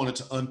kind of wanted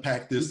to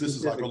unpack this. This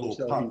is like a little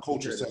pop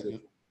culture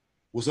segment.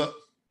 What's up?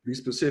 Be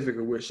specific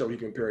of which show he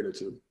compared it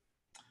to.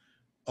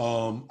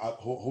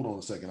 Hold on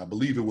a second. I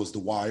believe it was The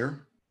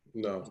Wire.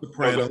 No.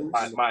 Sopranos.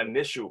 My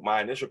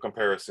initial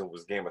comparison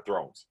was Game of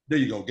Thrones. There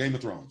you go. Game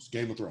of Thrones.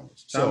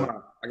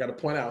 So I got to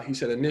point out, he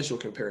said initial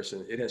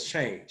comparison. It has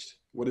changed.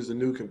 What is the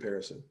new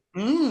comparison?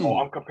 Oh,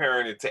 I'm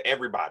comparing it to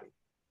everybody.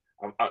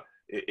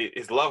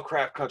 It's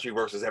Lovecraft Country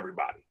versus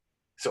everybody.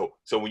 So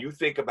when you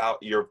think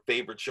about your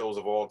favorite shows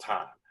of all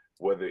time,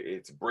 whether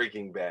it's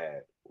Breaking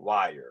Bad,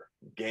 Wire,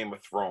 Game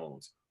of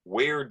Thrones,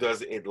 where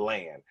does it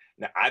land?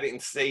 Now, I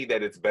didn't say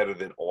that it's better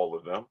than all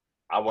of them.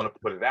 I want to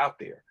put it out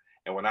there.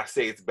 And when I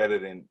say it's better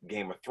than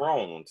Game of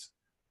Thrones,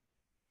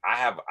 I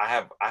have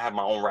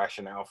my own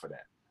rationale for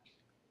that.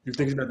 You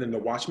think it's better than The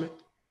Watchmen?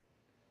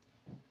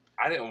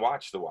 I didn't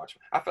watch The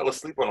Watchmen. I fell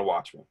asleep on The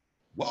Watchmen.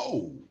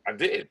 Whoa. I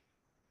did.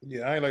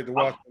 Yeah, I ain't like The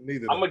Watchmen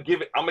neither. I'm gonna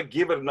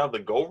give it another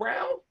go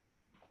round,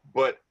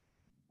 but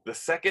the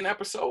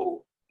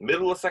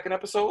middle of the second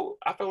episode,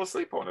 I fell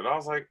asleep on it. I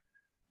was like,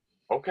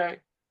 okay.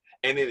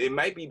 And it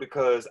might be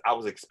because I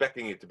was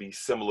expecting it to be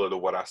similar to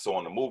what I saw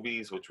in the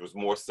movies, which was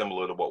more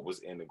similar to what was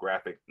in the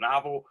graphic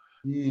novel.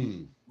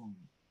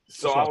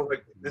 So I was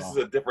like, this is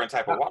a different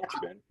type of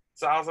Watchmen.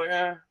 So I was like,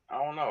 I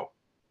don't know.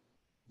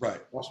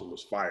 Right. Watchmen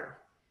was fire.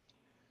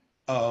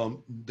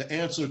 The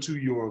answer to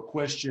your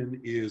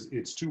question is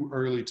it's too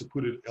early to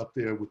put it up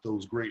there with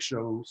those great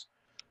shows.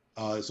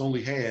 It's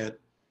only had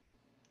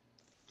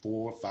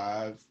 4,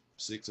 5,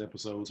 6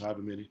 episodes,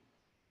 however many.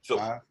 So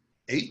 5,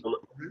 8.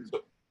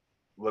 So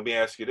let me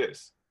ask you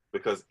this,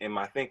 because in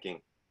my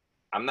thinking,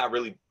 I'm not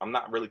really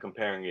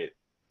comparing it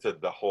to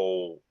the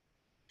whole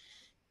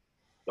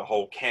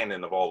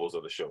canon of all those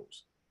other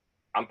shows.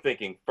 I'm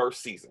thinking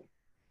first season.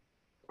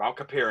 If I'm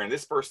comparing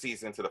this first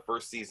season to the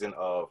first season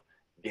of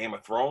Game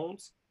of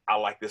Thrones, I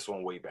like this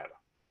one way better.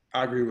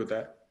 I agree with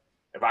that.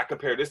 If I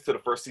compare this to the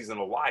first season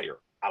of Wire,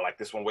 I like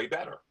this one way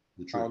better.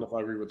 I don't know if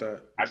I agree with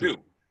that. I do.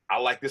 I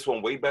like this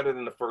one way better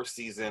than the first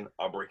season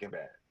of Breaking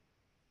Bad.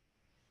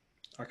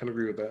 I can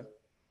agree with that.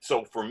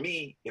 So for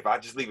me, if I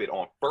just leave it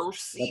on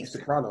first Like The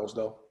season, Sopranos,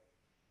 though.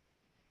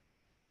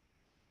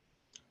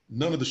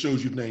 None of the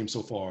shows you've named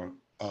so far.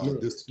 No.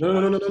 The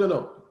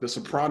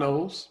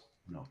Sopranos.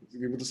 No.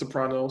 Agree with The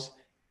Sopranos.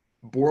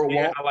 Boardwalk.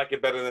 yeah, I like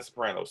it better than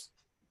Sopranos.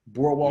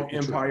 Boardwalk True.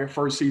 Empire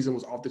first season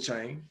was off the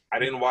chain. I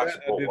didn't watch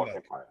That I did Boardwalk like.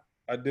 Empire.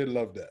 I did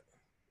love that.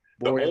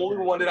 The Boy, only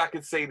one that I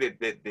could say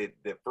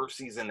that first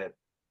season that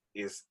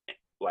is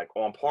like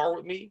on par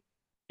with me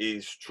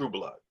is True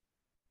Blood.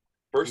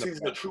 First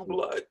season of True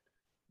Blood,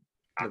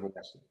 Never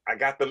watched it. I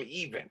got them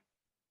even.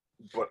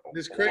 But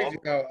It's crazy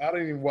how I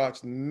didn't even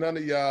watch none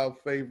of y'all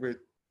favorite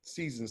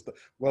seasons.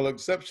 Well,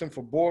 exception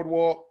for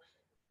Boardwalk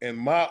and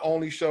my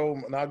only show,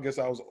 and I guess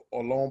I was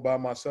alone by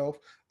myself.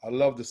 I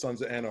love the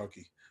Sons of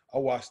Anarchy. I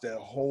watched that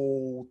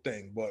whole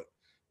thing, but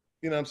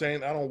you know what I'm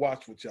saying? I don't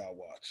watch what y'all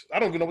watch. I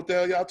don't even know what the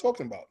hell y'all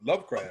talking about.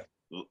 Lovecraft.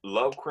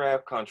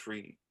 Lovecraft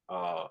Country.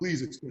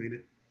 Please explain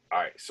it. All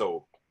right,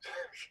 so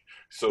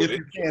If this,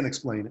 you can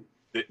explain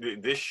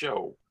it. this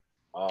show,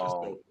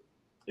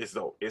 it's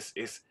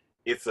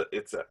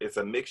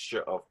a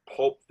mixture of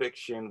pulp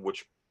fiction,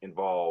 which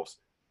involves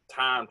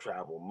time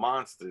travel,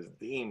 monsters,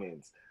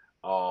 demons,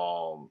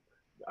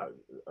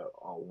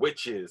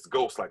 witches,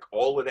 ghosts, like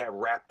all of that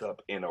wrapped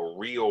up in a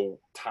real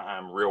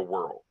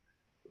world.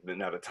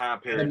 Now the time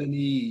period Adam and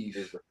Eve.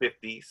 is the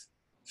 50s.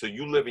 So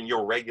you live in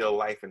your regular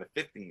life in the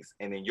 50s,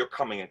 and then you're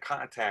coming in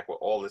contact with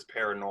all this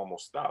paranormal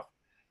stuff.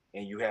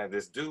 And you have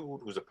this dude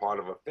who's a part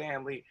of a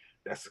family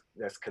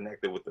that's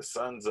connected with the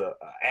sons of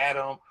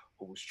Adam,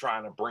 who's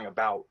trying to bring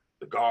about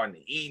the Garden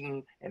of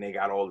Eden, and they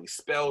got all these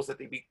spells that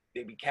they be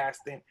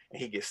casting,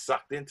 and he gets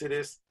sucked into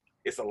this.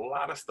 It's a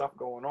lot of stuff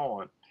going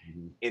on,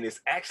 and it's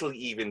actually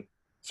even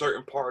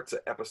certain parts of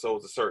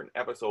episodes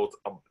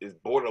is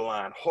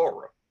borderline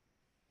horror.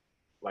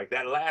 Like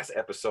that last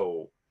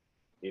episode,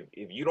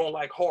 if you don't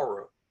like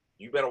horror,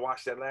 you better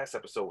watch that last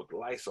episode with the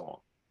lights on.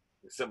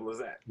 As simple as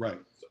that. Right.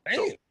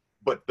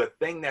 But the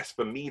thing that's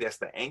for me, that's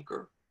the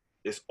anchor,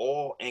 is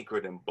all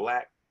anchored in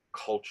Black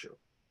culture,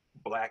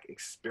 Black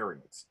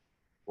experience,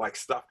 like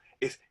stuff.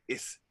 It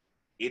is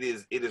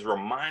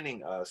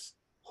reminding us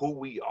who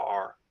we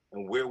are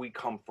and where we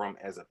come from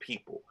as a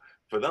people.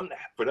 For them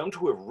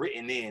to have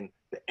written in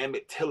the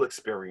Emmett Till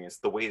experience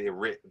the way they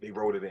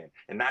wrote it in,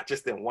 and not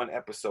just in one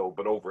episode,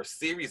 but over a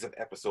series of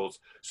episodes.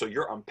 So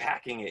you're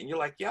unpacking it, and you're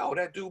like, "Yo,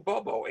 that dude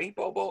Bobo, ain't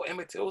Bobo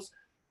Emmett Till's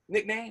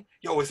nickname?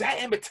 Yo, is that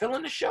Emmett Till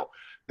in the show?"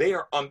 They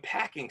are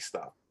unpacking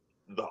stuff,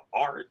 the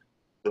art,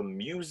 the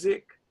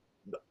music.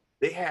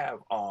 They have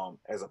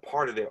as a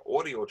part of their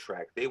audio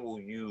track, they will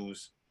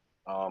use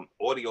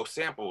audio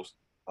samples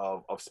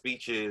of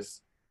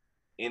speeches,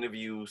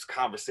 interviews,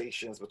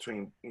 conversations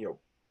between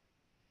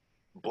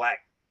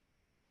Black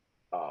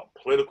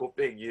political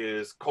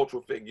figures,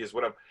 cultural figures,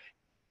 whatever,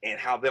 and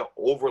how they'll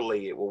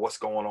overlay it with what's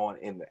going on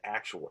in the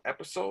actual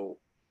episode.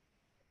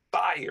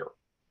 Fire.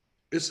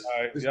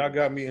 Y'all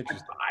got me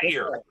interested.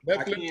 Fire.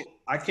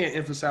 I can't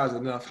emphasize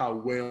enough how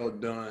well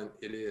done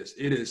it is.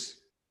 It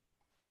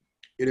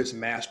is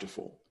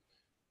masterful.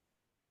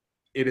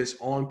 It is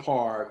on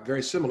par,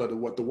 very similar to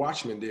what The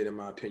Watchmen did, in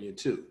my opinion,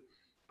 too.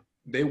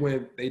 They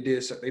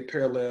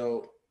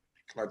paralleled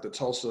like the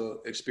Tulsa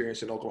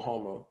experience in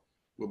Oklahoma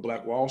with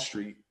Black Wall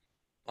Street.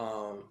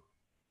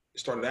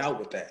 Started out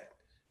with that,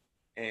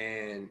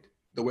 and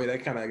the way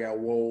that kind of got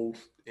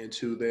wove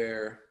into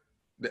the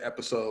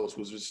episodes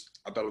was just,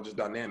 I thought it was just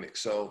dynamic.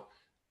 So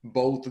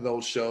both of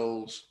those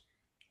shows,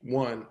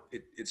 one,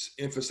 it's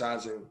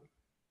emphasizing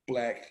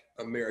Black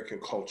American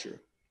culture.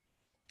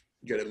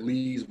 You got it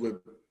leads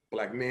with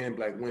Black men,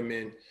 Black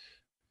women,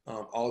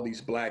 all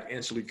these Black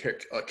ancillary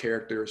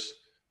characters.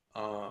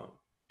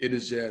 It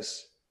is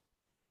just,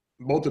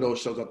 both of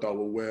those shows I thought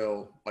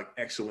were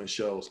excellent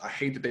shows. I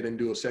hate that they didn't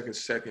do a second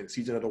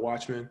season of The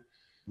Watchmen.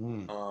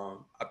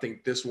 I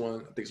think it's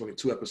only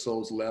 2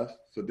 episodes left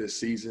for this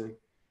season.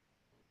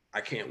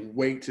 I can't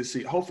wait to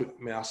see. Hopefully,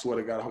 man, I swear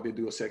to God, I hope they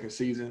do a second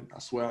season. I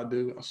swear I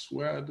do.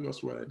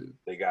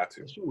 They got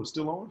to. That show was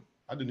still on?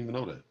 I didn't even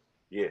know that.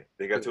 Yeah,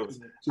 they got to.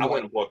 I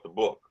went and bought the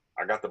book.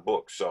 I got the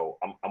book, so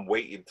I'm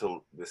waiting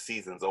till the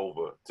season's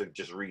over to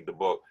just read the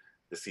book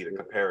to see the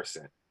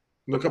comparison.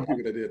 Look up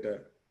people that did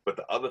that. But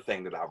the other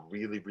thing that I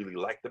really, really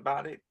liked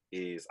about it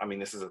is, I mean,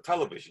 this is a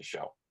television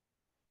show,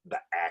 the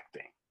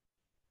acting.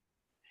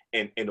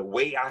 And the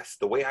way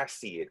I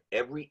see it,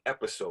 every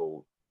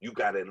episode, you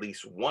got at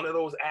least one of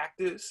those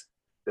actors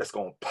that's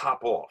gonna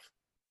pop off.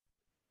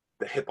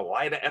 The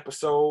Hippolyta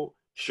episode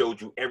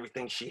showed you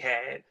everything she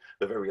had.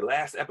 The very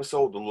last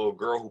episode, the little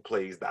girl who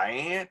plays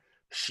Diane,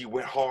 she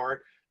went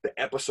hard. The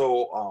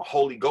episode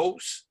Holy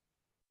Ghost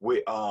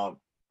with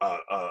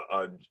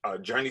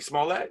Journey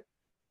Smollett,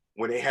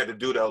 when they had to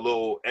do that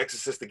little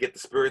exorcist to get the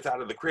spirits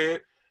out of the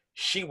crib,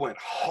 she went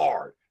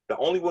hard. The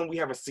only one we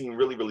haven't seen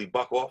really, really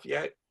buck off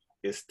yet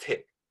is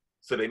Tick.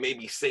 So they may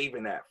be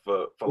saving that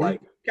for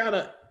like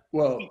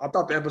Well, I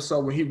thought the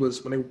episode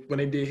when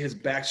they did his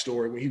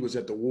backstory when he was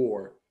at the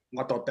war,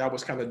 I thought that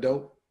was kind of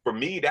dope. For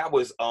me, that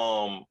was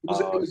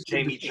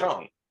Jamie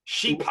Chung.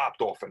 She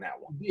popped off in that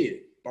one. Yeah,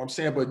 I'm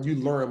saying, but you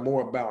learn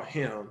more about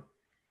him.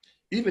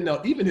 Even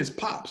his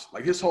pops,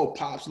 like his whole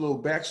pops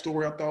little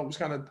backstory, I thought was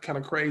kind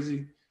of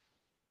crazy.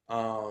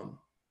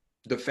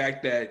 The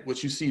fact that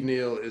what you see,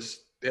 Neil,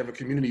 is they have a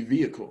community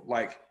vehicle.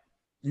 Like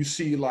you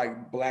see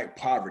like Black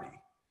poverty.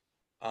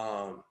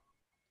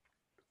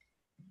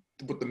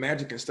 With the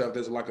magic and stuff,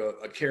 there's like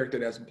a character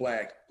that's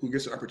Black who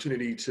gets an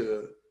opportunity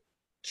to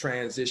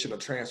transition or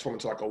transform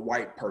into like a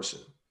white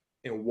person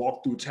and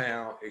walk through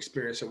town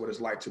experiencing what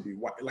it's like to be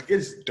white. Like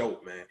it's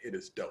dope, man. It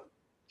is dope.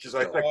 She's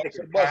like, it's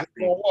on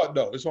what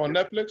though? It's on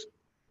Netflix?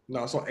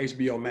 No, it's on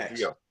HBO Max.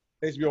 Yeah.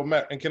 HBO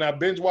Max. And can I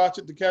binge watch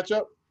it to catch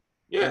up?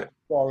 Yeah.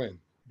 Far in.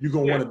 You're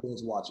gonna want to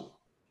binge watch it.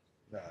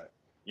 All right.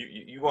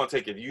 You gonna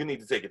take it. You need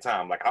to take your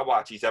time. Like I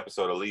watch each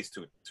episode at least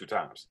two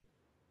times.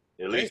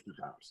 At least 2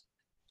 times.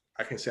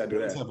 I can say I do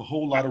that. Have a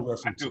whole lot of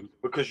references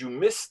because you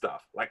miss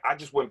stuff. Like I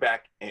just went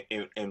back and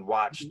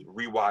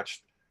rewatched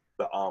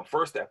the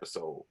first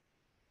episode,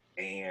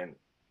 and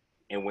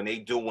when they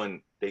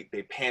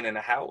pan in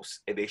the house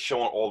and they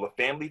showing all the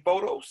family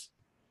photos,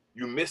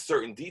 you miss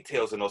certain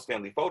details in those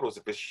family photos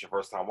if it's your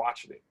first time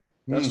watching it.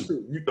 That's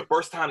true. The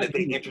first time that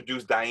they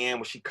introduced Diane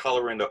when she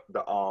coloring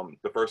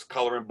the first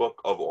coloring book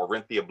of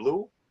Orinthia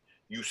Blue,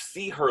 you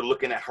see her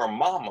looking at her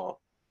mama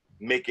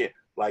making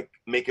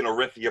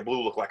Orinthia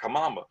Blue look like her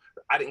mama.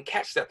 I didn't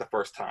catch that the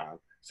first time.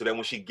 So then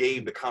when she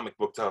gave the comic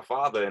book to her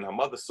father and her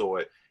mother saw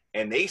it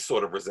and they saw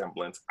the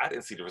resemblance, I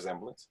didn't see the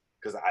resemblance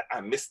because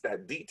I missed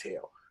that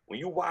detail. When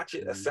you watch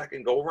it a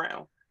second go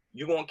round,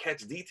 you're going to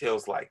catch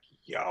details like,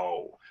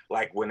 yo,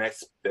 like when that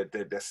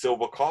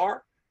silver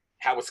car,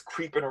 how it's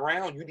creeping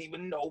around, you didn't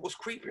even know it was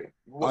creeping. It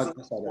wasn't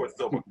a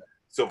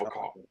silver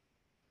car.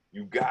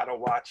 You got to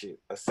watch it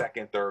a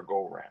second, third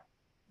go round.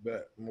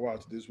 Bet. I'm going to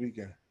watch it this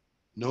weekend.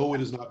 No,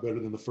 it is not better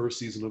than the first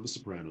season of The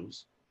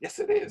Sopranos. Yes,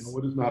 it is. No,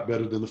 it is not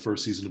better than the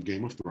first season of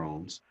Game of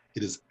Thrones.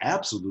 It is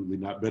absolutely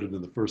not better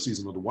than the first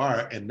season of The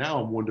Wire. And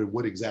now I'm wondering,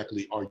 what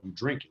exactly are you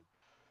drinking?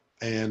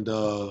 And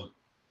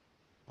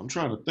I'm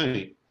trying to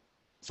think.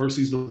 First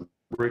season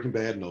of Breaking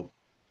Bad, no.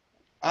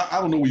 I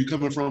don't know where you're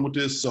coming from with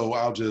this, so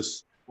I'll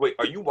just... Wait,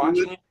 are you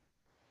watching it?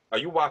 Are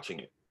you watching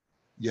it?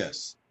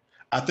 Yes.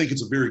 I think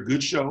it's a very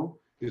good show.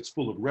 It's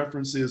full of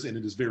references, and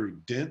it is very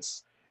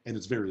dense, and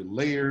it's very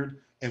layered.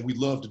 And we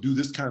love to do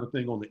this kind of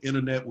thing on the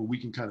internet where we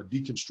can kind of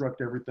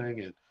deconstruct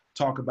everything and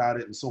talk about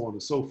it and so on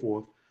and so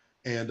forth.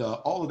 And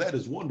all of that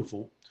is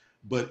wonderful.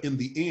 But in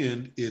the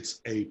end, it's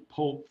a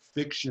pulp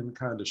fiction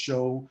kind of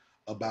show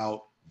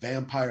about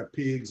vampire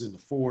pigs in the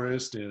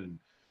forest and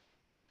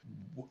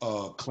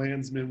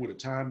Klansmen with a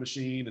time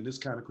machine and this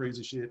kind of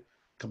crazy shit.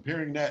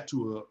 Comparing that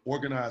to an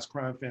organized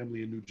crime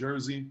family in New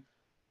Jersey,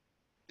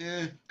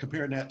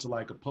 comparing that to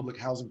like a public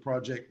housing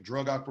project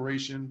drug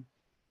operation,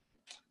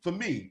 for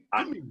me.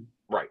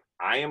 Right.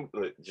 I am,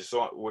 just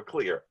so we're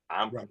clear,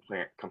 I'm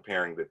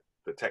comparing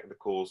the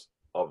technicals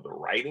of the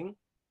writing,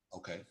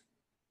 okay,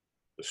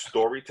 the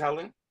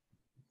storytelling,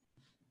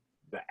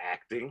 the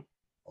acting,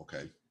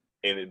 okay,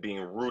 and it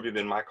being rooted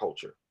in my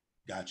culture.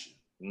 Gotcha.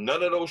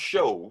 None of those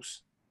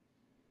shows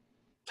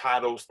tie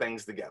those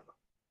things together.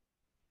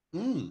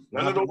 None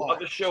of those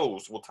other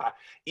shows will tie.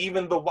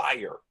 Even The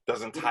Wire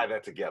doesn't tie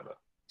that together.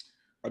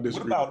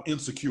 What about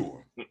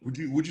Insecure? Would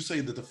you say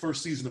that the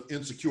first season of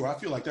Insecure, I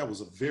feel like that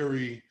was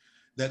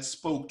that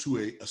spoke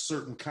to a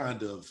certain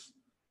kind of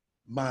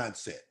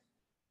mindset.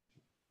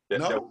 That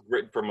was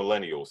written for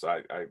millennials.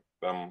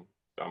 I'm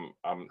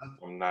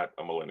not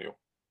a millennial.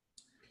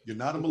 You're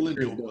not a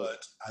millennial,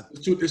 but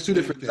it's two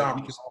different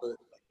genres.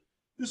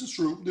 This is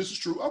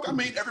true. Okay, I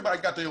mean, everybody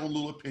got their own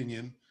little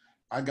opinion.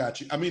 I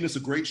got you. I mean, it's a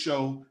great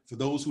show. For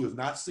those who have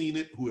not seen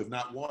it, who have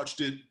not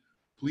watched it,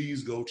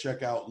 please go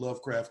check out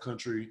Lovecraft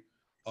Country.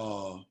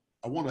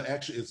 I want to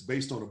it's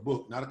based on a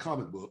book, not a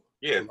comic book.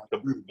 Yeah,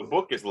 the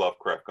book is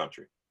Lovecraft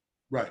Country.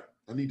 Right.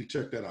 I need to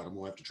check that out. I'm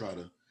gonna have to try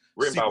to.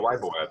 Written by a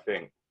white boy, I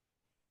think.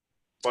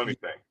 Funny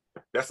thing.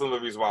 That's the only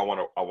reason why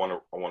I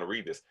want to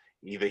read this.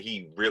 Either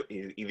he's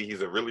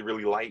a really,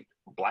 really light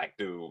Black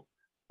dude,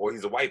 or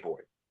he's a white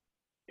boy.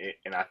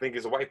 And I think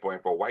he's a white boy.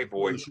 And for a white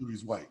boy, I'm sure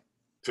he's white.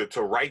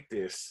 to write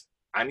this,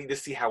 I need to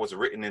see how it's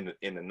written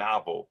in the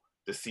novel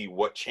to see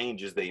what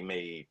changes they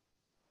made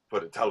for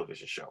the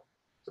television show.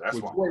 So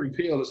that's why. Jordan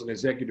Peele is an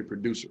executive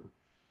producer.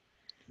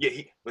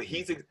 Yeah,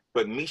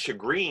 but Misha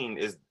Green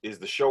is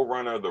the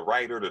showrunner, the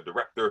writer, the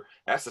director.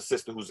 That's the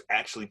sister who's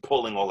actually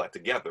pulling all that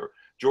together.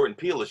 Jordan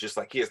Peele is just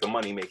like, here's the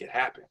money, make it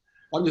happen.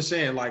 I'm just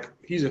saying, like,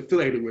 he's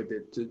affiliated with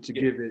it to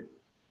give it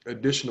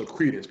additional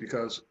credence,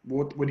 because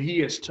what he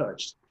has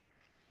touched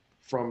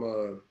from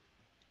a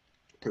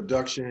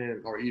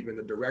production or even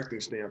a directing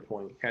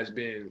standpoint has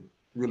been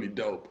really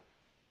dope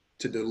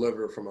to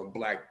deliver from a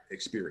Black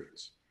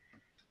experience.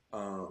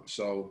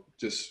 So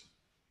just,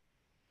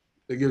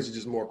 it gives you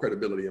just more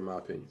credibility, in my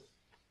opinion.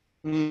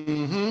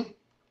 Mm-hmm.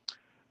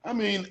 I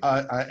mean,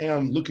 I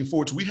am looking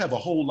forward to, we have a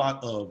whole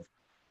lot of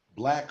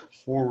Black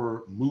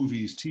horror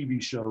movies,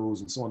 TV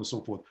shows, and so on and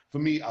so forth. For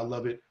me, I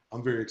love it.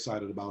 I'm very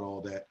excited about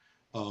all that.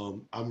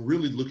 I'm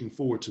really looking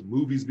forward to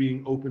movies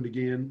being opened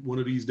again one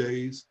of these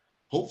days,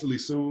 hopefully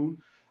soon.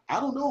 I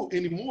don't know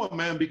anymore,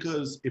 man,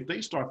 because if they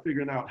start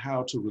figuring out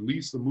how to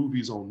release the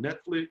movies on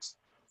Netflix,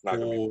 it's not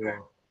going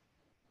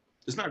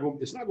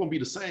to be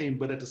the same.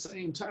 But at the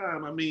same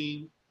time, I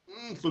mean,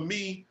 for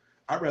me,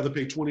 I'd rather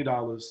pay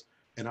 $20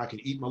 and I can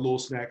eat my little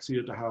snacks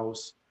here at the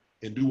house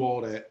and do all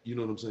that. You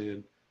know what I'm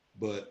saying?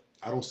 But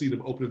I don't see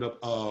them opening up.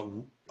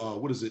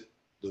 What is it?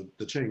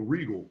 The chain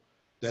Regal.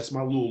 That's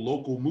my little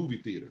local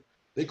movie theater.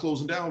 They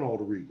closing down all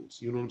the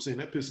Regals. You know what I'm saying?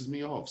 That pisses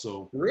me off.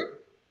 So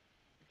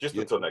just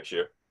until next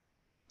year.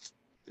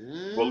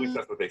 Well, at least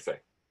that's what they say.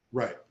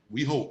 Right.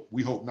 We hope.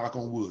 Knock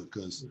on wood,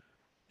 because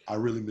I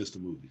really miss the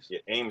movies. Yeah,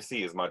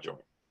 AMC is my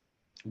joint.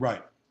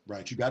 Right.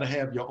 You got to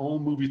have your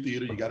own movie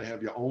theater. You got to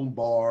have your own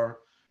bar.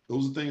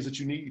 Those are things that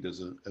you need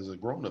as a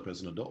grown up,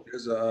 as an adult.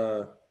 There's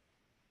a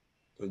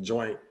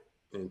joint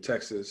in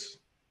Texas,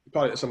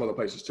 probably some other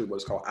places too, but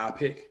it's called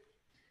iPick.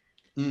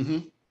 Mm-hmm.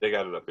 They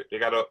got it up. They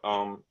got it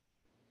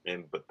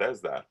in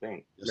Bethesda, I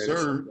think. Yes,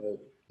 sir.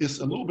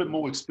 It's a little bit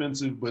more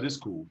expensive, but it's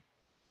cool.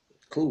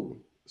 Cool.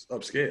 It's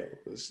upscale.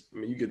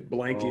 You get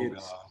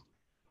blankets.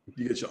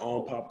 You get your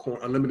own popcorn,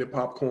 unlimited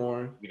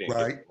popcorn. We didn't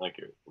get a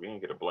blanket. We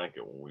didn't get a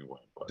blanket when we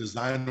went. But.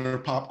 Designer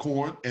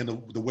popcorn, and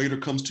the waiter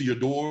comes to your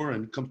door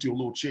and comes to your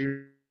little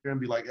chair and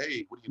be like,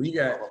 "Hey, what do you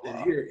got?"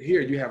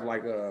 Here you have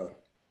like a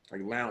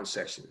lounge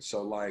section.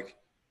 So like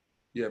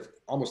you have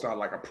almost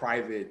like a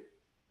private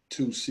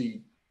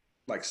 2-seat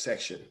like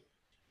section.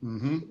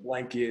 Mm-hmm.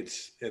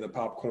 Blankets and the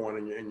popcorn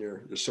and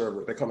your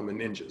server. They call them the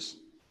ninjas.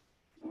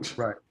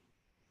 Right.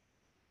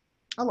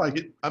 I like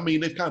it. I mean,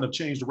 they've kind of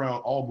changed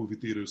around all movie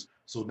theaters.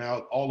 So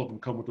now all of them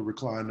come with the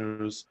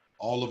recliners,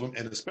 all of them.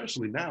 And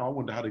especially now, I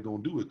wonder how they're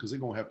going to do it, because they're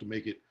going to have to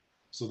make it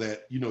so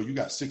that, you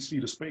got 6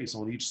 feet of space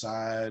on each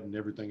side and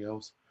everything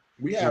else.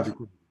 We have,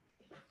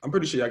 I'm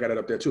pretty sure y'all got it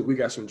up there too. We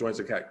got some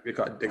joints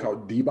they call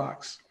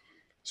D-Box.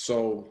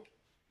 So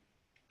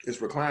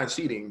it's reclined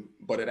seating,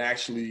 but it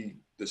actually,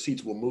 the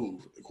seats will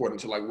move according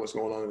to like what's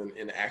going on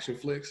in the action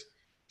flicks.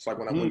 It's like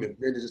when I went to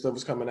Avengers and stuff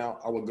was coming out,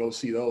 I would go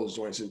see those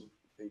joints and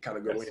kind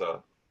of go in.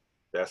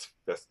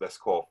 That's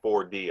called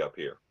 4D up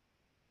here.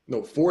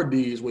 No,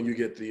 4D is when you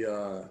get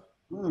the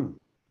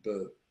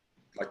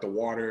like the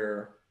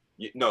water.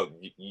 You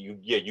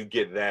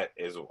get that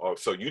as well.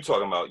 So you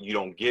talking about you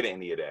don't get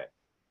any of that.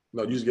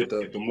 No, you just get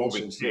the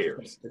moving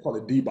chairs. They call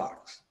it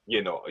D-Box.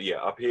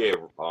 Up here,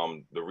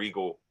 the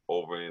Regal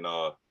over in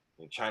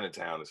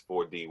Chinatown is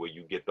 4D, where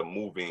you get the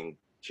moving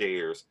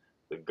chairs,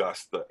 the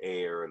gust, the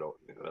air, and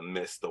the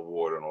mist, the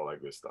water, and all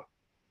that good stuff.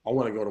 I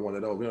want to go to one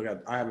of those.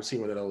 I haven't seen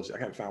one of those. I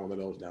haven't found one of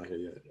those down here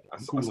yet. I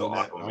saw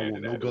Aquaman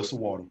in that. No gust of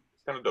water.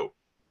 It's kind of dope.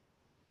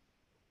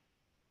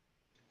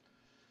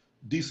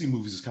 DC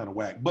movies is kind of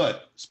whack.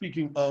 But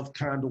speaking of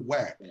kind of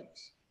whack,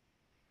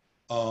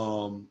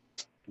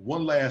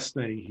 one last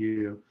thing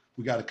here.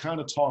 We got to kind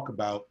of talk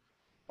about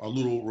our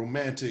little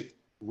romance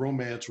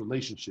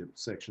relationship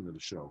section of the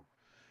show.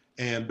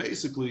 And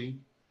basically,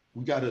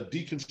 we got to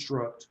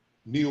deconstruct.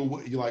 Neil,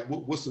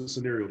 what's the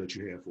scenario that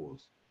you have for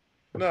us?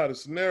 No, the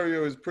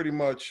scenario is pretty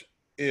much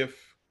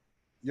if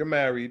you're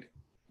married,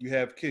 you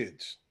have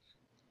kids.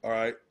 All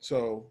right.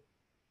 So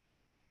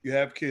you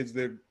have kids.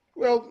 They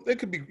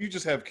could be, you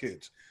just have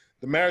kids.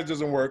 The marriage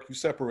doesn't work. You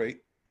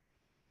separate.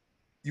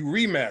 You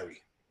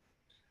remarry.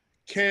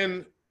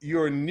 Can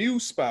your new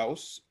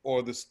spouse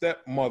or the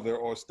stepmother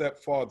or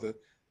stepfather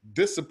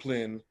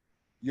discipline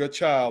your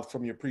child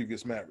from your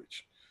previous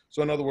marriage?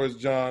 So in other words,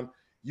 John,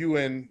 you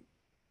and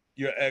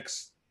your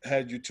ex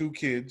had your 2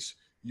 kids.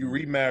 You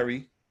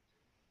remarry.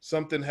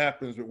 Something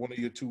happens with one of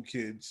your 2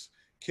 kids.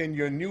 Can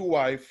your new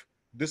wife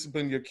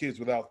discipline your kids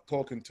without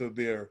talking to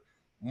their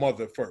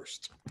mother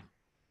first?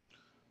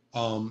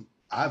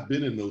 I've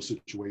been in those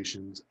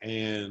situations,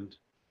 and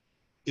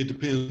it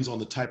depends on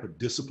the type of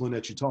discipline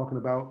that you're talking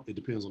about. It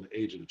depends on the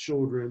age of the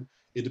children.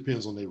 It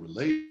depends on their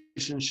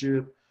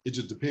relationship. It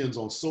just depends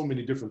on so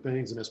many different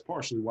things. And that's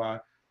partially why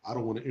I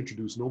don't want to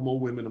introduce no more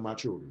women to my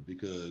children,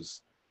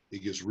 because it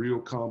gets real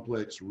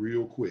complex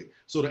real quick.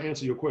 So to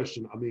answer your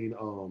question, I mean,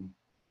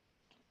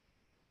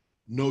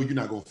 no, you're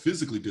not going to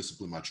physically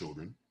discipline my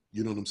children.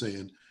 You know what I'm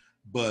saying?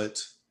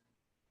 But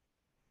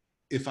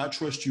if I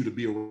trust you to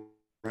be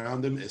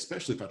around them,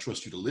 especially if I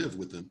trust you to live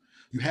with them,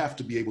 you have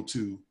to be able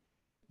to,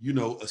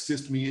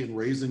 assist me in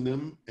raising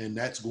them. And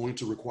that's going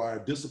to require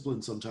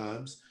discipline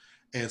sometimes.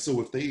 And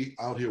so if they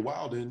out here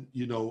wilding,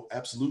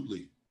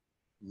 absolutely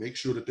make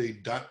sure that they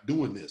not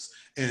doing this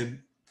and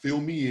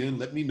fill me in,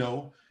 let me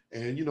know.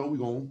 And, we're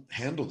going to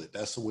handle it.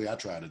 That's the way I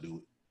try to do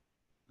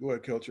it. Go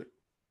ahead, Kilcher.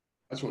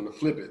 I just want to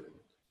flip it.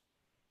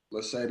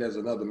 Let's say there's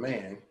another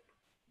man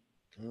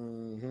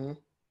Mm-hmm.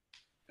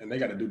 and they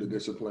got to do the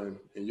discipline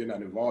and you're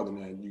not involved in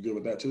that. You good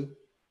with that too?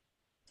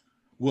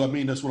 Well, I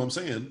mean, that's what I'm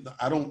saying.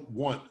 I don't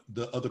want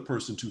the other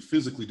person to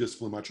physically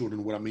discipline my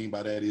children. What I mean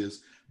by that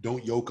is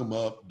don't yoke them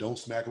up, don't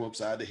smack them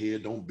upside the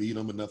head, don't beat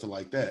them or nothing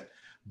like that.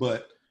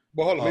 But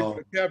hold on, let me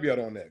put a caveat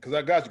on that, because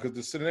I got you, because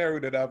the scenario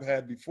that I've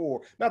had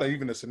before, not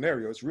even a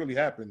scenario, it's really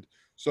happened.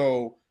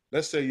 So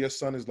let's say your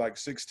son is like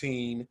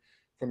 16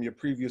 from your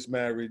previous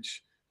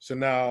marriage. So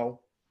now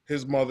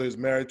his mother is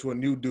married to a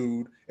new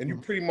dude, and you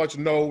pretty much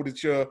know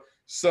that your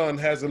son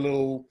has a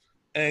little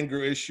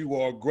anger issue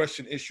or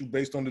aggression issue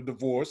based on the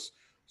divorce.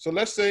 So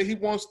let's say he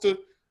wants to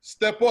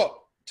step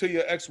up to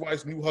your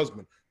ex-wife's new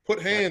husband, put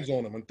hands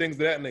on him and things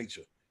of that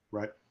nature.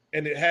 Right.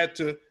 And it had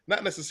to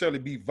not necessarily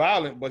be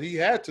violent, but he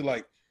had to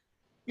let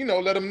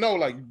him know,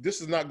 like, this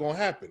is not going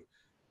to happen.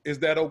 Is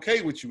that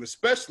okay with you?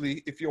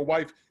 Especially if your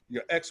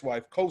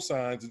ex-wife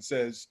co-signs and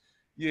says,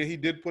 yeah, he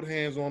did put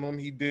hands on him,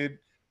 he did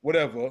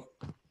whatever.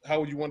 How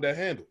would you want that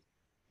handled?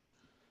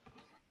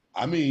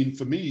 I mean,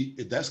 for me,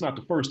 that's not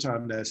the first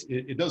time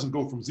it doesn't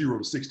go from 0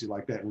 to 60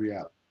 like that in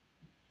reality.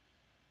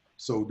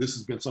 So this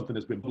has been something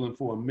that's been building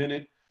for a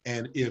minute.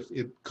 And if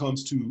it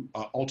comes to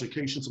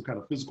altercation, some kind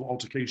of physical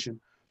altercation,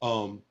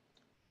 I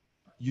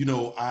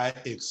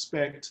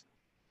expect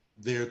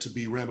there to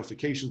be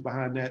ramifications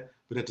behind that.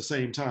 But at the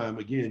same time,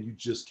 again, you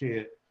just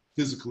can't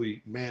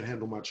physically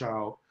manhandle my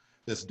child.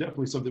 That's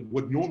definitely something,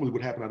 what normally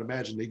would happen, I'd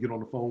imagine they get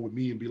on the phone with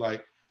me and be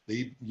like,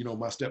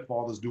 my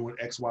stepfather's doing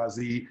X, Y,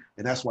 Z.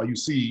 And that's why you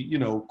see,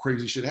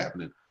 crazy shit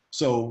happening.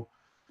 So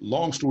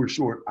long story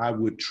short, I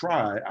would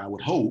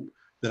hope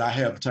that I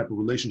have the type of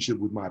relationship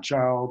with my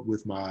child,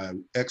 with my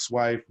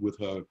ex-wife, with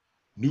her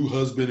new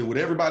husband, and with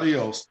everybody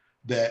else,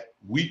 that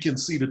we can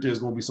see that there's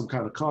going to be some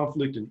kind of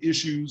conflict and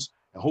issues,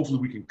 and hopefully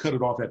we can cut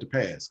it off at the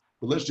pass.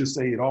 But let's just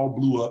say it all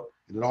blew up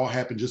and it all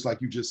happened just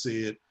like you just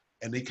said,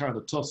 and they kind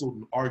of tussled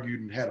and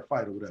argued and had a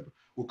fight or whatever.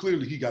 Well,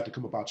 clearly he got to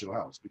come up out your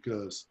house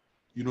because,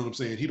 you know what I'm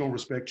saying? He don't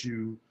respect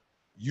you.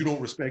 You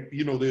don't respect,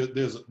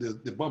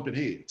 they're bumping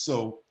heads.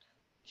 So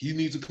he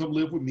needs to come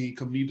live with me,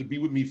 need to be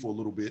with me for a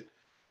little bit.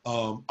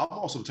 I'm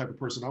also the type of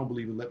person, I don't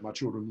believe in letting my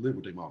children live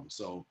with their mama.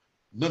 So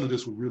none of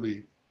this would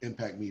really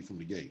impact me from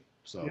the gate.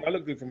 So I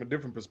look at it from a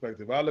different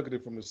perspective. I look at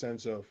it from the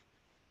sense of,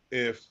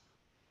 if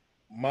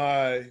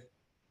my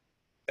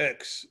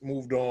ex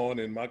moved on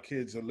and my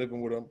kids are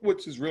living with them,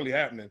 which is really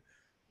happening,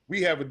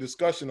 we have a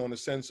discussion on the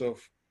sense of,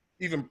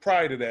 even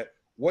prior to that,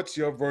 what's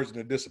your version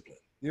of discipline?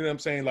 You know what I'm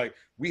saying? Like,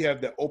 we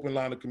have that open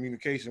line of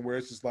communication where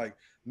it's just like,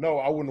 no,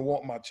 I wouldn't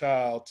want my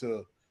child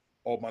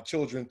or my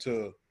children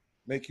to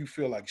make you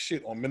feel like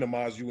shit or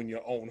minimize you in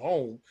your own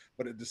home.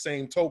 But at the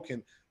same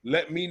token,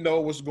 let me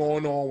know what's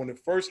going on when it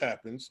first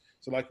happens.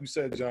 So like you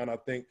said, John, I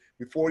think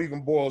before it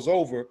even boils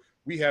over,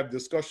 we have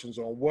discussions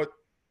on what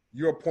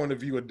your point of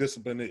view of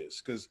discipline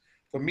is. Because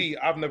for me,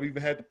 I've never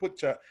had to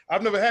put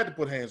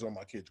hands on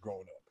my kids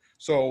growing up.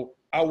 So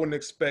I wouldn't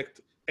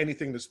expect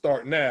anything to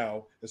start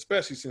now,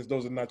 especially since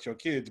those are not your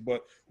kids.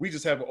 But we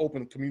just have an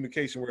open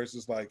communication where it's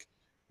just like,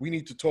 we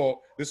need to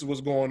talk. This is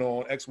what's going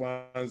on, X,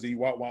 Y, and Z,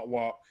 wop, wop,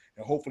 wop.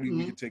 And hopefully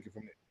we can take it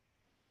from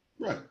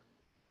there. Right.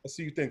 Let's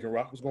see you thinking,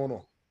 Rock. What's going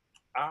on?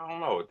 I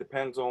don't know. It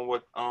depends on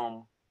what,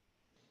 I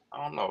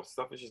don't know.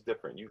 Stuff is just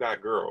different. You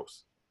got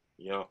girls,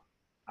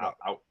 I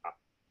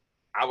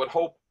would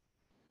hope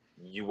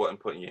you wasn't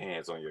putting your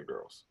hands on your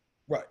girls.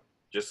 Right.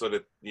 Just so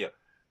that,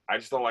 I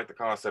just don't like the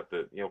concept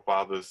that,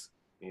 fathers,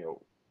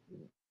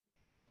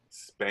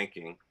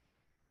 spanking,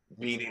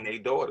 beating their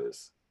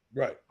daughters.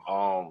 Right.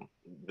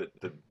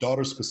 The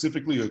daughters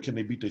specifically, or can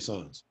they beat their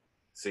sons?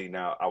 See,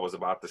 now I was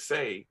about to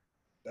say,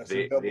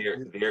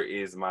 there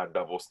is my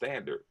double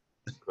standard.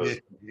 Because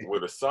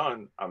with a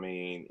son, I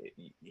mean,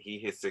 he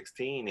hits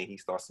 16 and he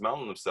starts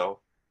smelling himself.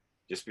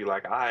 Just be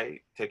like, all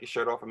right, take your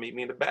shirt off and meet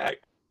me in the back.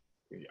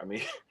 I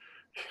mean,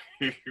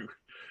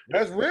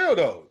 that's real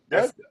though.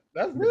 That's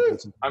real.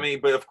 I mean,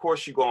 but of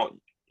course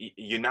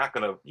you're not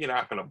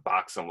gonna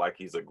box him like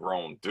he's a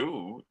grown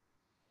dude.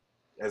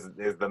 As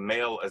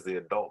the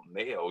adult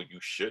male, you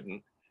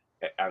shouldn't.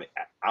 I mean,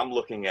 I'm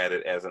looking at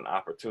it as an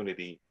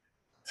opportunity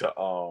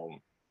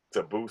to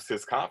boost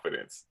his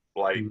confidence.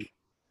 Like,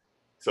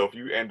 so if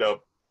you end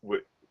up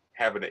with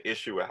having an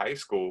issue at high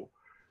school,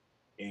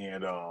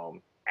 and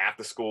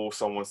after school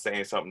someone's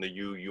saying something to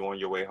you on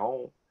your way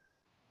home,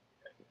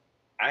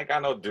 I ain't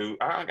got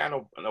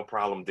no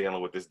problem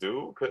dealing with this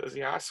dude, because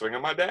I swing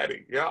at my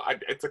daddy.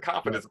 It's a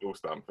confidence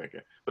boost, I'm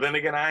thinking. But then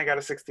again, I ain't got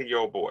a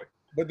 16-year-old boy.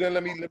 But then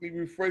let me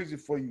rephrase it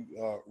for you,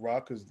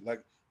 Rock, because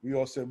like we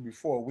all said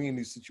before, we in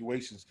these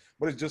situations,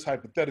 but it's just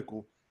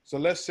hypothetical. So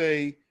let's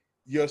say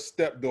your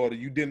stepdaughter,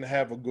 you didn't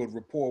have a good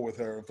rapport with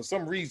her, and for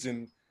some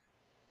reason,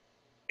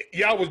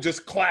 y'all was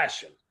just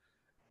clashing,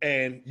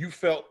 and you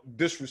felt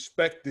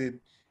disrespected.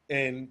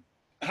 And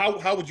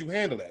how would you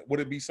handle that?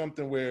 Would it be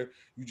something where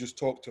you just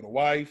talk to the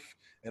wife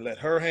and let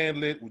her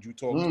handle it? Would you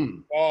talk to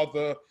the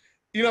father?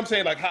 You know what I'm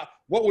saying? Like,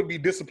 what would be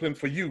discipline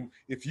for you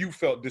if you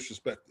felt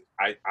disrespected?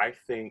 I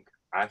think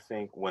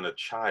when a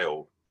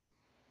child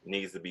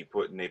needs to be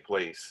put in their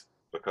place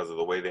because of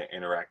the way they're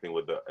interacting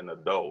with an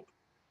adult,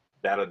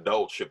 that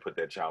adult should put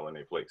that child in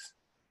their place.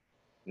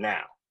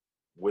 Now,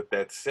 with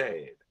that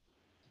said,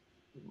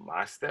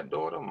 my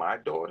stepdaughter, my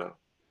daughter,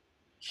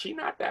 she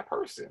not that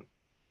person.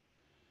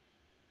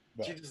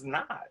 Right. She's just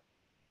not.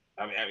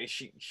 I mean,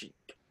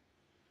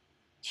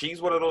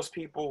 she's one of those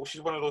people.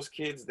 She's one of those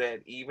kids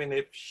that even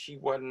if she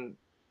wasn't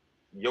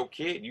your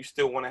kid, you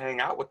still want to hang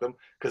out with them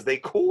because they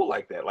cool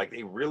like that. Like,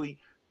 they really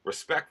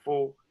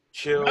respectful,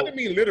 chill. I didn't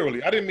mean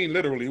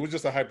literally. It was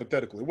just a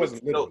hypothetical. It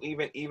wasn't still,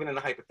 literal. Even in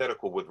the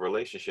hypothetical with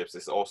relationships,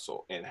 it's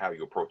also in how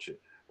you approach it.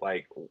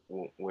 Like,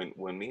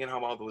 when me and her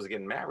mother was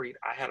getting married,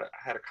 I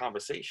had a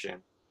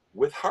conversation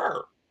with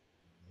her.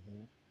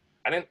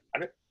 Mm-hmm.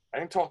 I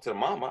didn't talk to the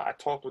mama. I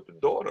talked with the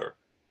daughter.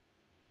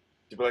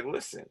 To be like,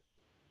 listen,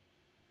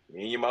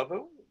 me and your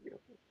mother,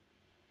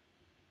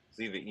 it's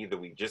either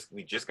we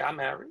just got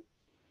married.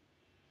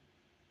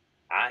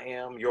 I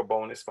am your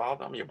bonus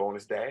father. I'm your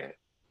bonus dad.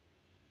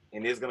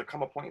 And there's going to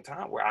come a point in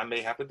time where I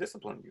may have to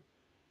discipline you.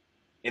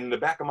 In the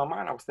back of my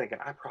mind, I was thinking,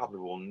 I probably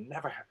will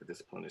never have to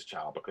discipline this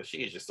child because she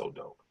is just so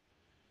dope.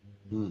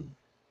 Mm-hmm.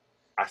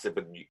 I said,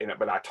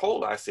 but I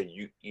told her, I said,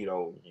 you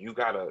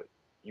gotta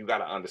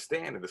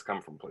understand that this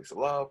coming from a place of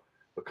love,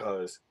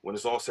 because when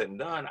it's all said and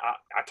done,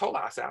 I told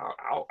her, I said,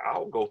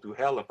 I'll go through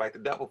hell and fight the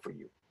devil for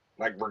you,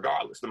 like,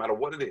 regardless, no matter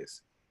what it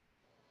is.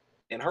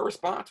 And her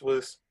response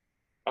was,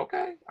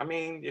 okay. I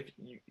mean, if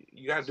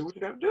you gotta do what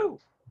you gotta do.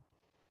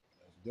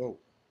 That's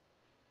dope.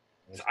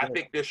 So I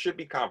think there should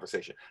be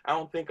conversation. I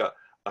don't think a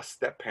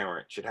step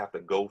parent should have to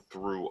go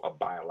through a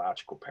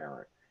biological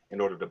parent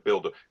in order to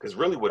build because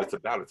really what it's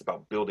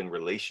about building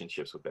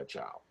relationships with that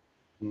child.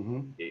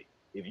 Mm-hmm.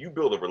 If you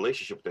build a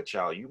relationship with that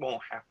child, you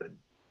won't have to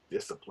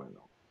discipline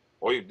them.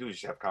 All you do is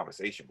just have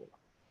conversation with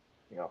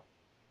them.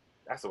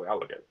 That's the way I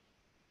look at it.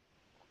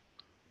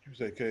 You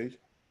say, Cage?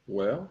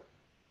 Well,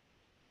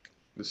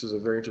 this is a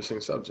very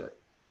interesting subject.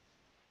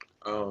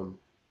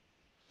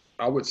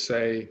 I would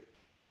say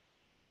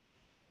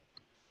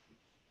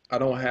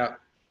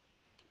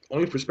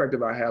only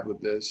perspective I have with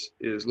this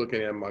is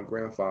looking at my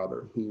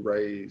grandfather, who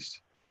raised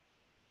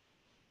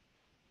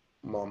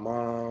my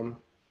mom,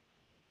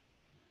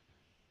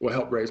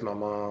 helped raise my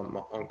mom,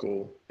 my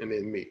uncle, and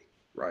then me,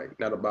 right?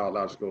 Not a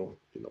biological,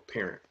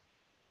 parent.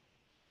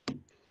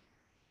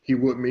 He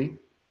whooped me.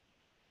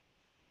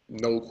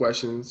 No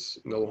questions,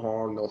 no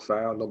harm, no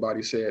foul.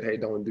 Nobody said, hey,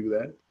 don't do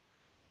that.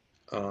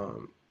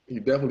 He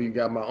definitely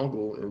got my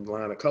uncle in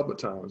line a couple of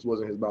times.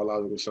 Wasn't his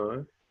biological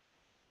son.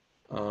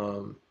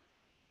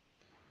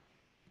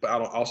 But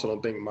I also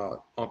don't think my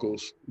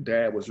uncle's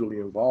dad was really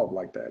involved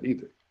like that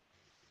either.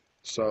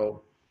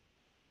 So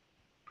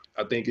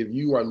I think if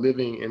you are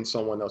living in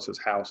someone else's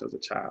house as a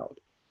child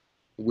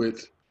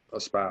with a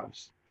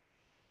spouse,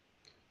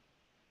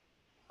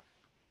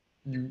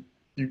 you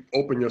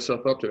open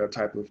yourself up to that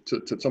type of,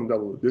 to some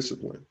level of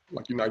discipline.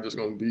 Like, you're not just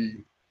going to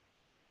be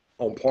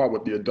on par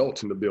with the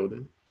adults in the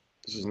building.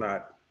 This is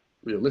not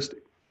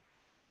realistic.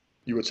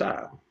 You're a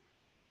child.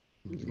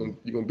 You're going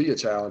to be a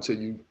child until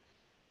you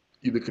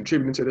either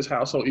contributing to this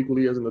household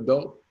equally as an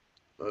adult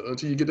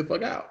until you get the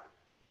fuck out.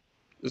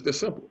 It's that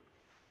simple.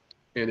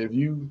 And if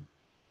you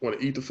want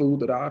to eat the food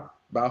that I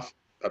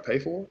pay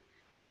for,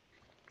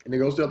 and it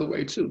goes the other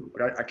way too.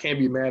 Like, I can't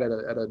be mad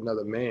at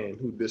another man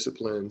who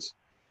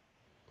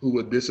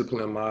would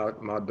discipline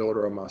my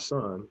daughter or my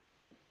son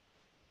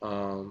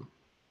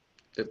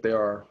if they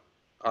are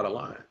out of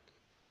line.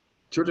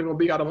 Children are gonna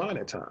be out of line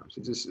at times.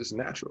 It's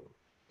natural.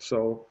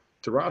 So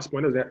to Rob's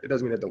point, it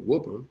doesn't mean that they'll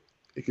whoop them.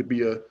 It could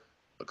be a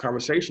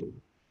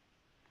conversation.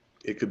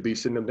 It could be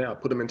sitting them down,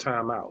 put them in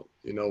timeout,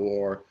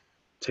 or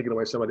taking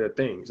away some of their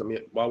things. I mean,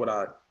 why would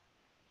I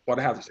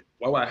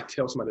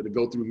tell somebody to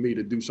go through me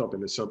to do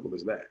something as simple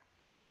as that?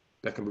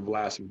 That can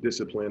provide some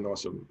discipline or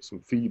some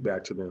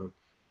feedback to them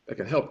that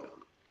can help them.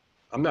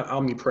 I'm not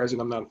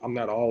omnipresent. I'm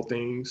not all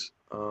things.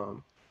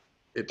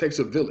 It takes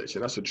a village,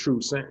 and that's a true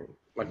saying.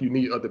 Like, you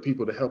need other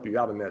people to help you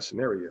out in that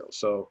scenario.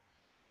 So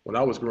when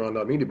I was growing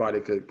up,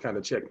 anybody could kind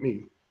of check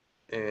me.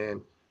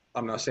 And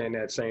I'm not saying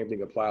that same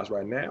thing applies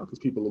right now because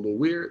people are a little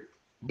weird,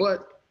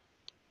 but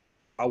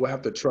I would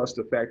have to trust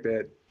the fact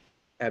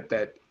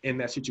that in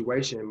that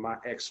situation, my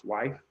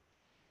ex-wife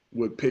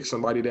would pick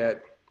somebody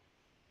that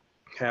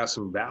has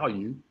some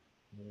value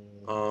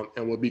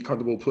and would be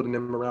comfortable putting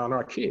them around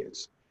our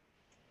kids.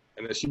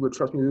 And that she would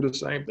trust me to do the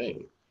same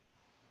thing.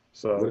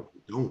 So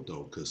don't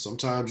though, because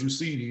sometimes you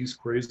see these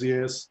crazy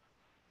ass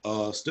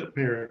step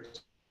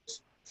parents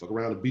fuck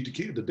around and beat the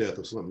kid to death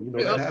or something.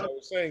 That happens. I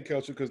was saying,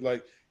 Kelcher, because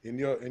like in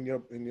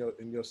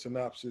your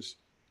synopsis,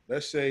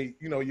 let's say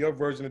your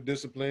version of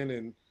discipline,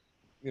 and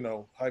you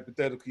know,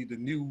 hypothetically, the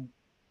new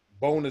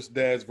bonus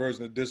dad's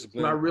version of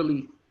discipline Not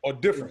really. are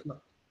different.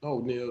 No,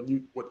 Neil,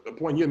 what the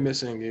point you're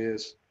missing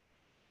is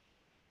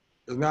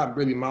it's not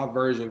really my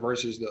version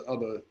versus the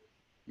other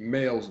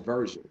male's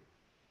version.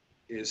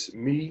 It's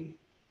me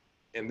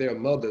and their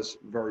mother's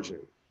version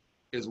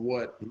is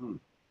what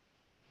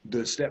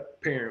the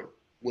step parent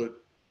would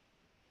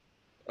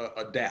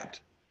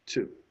adapt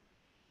to.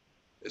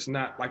 It's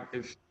not like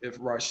if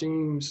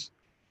Rasheem's.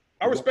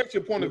 I respect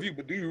your point of view,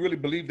 but do you really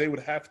believe they would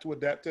have to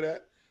adapt to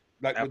that?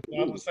 Like what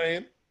John was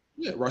saying?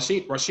 Yeah,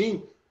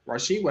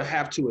 Rasheem would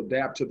have to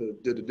adapt to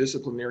the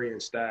disciplinarian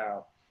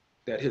style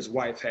that his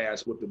wife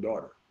has with the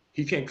daughter.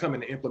 He can't come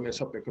in and implement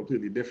something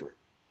completely different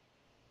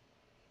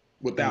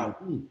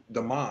without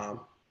the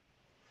mom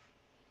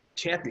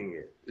championing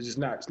it. It's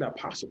not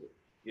possible.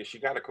 Yeah, she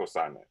got to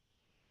co-sign that.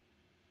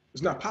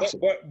 It's not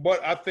possible.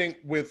 But I think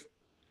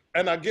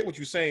and I get what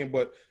you're saying,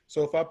 but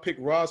so if I pick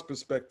Rod's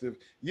perspective,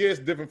 yeah, it's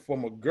different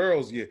from a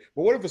girl's year.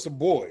 But what if it's a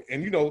boy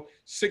and,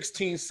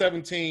 16,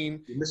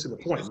 17? You're missing the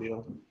point,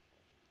 Neil.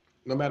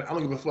 No matter, I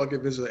don't give a fuck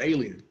if it's an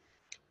alien.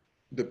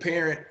 The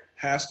parent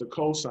has to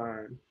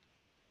co-sign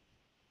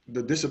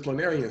the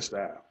disciplinarian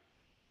style.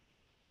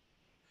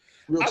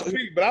 I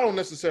agree, but I don't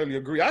necessarily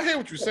agree. I hear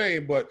what you're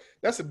saying, but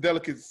that's a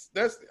delicate.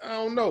 I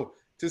don't know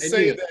to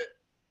say that.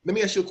 Let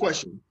me ask you a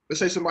question. Let's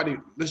say somebody.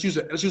 Let's use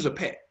a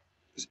pet.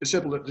 It's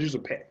simple. Let's use a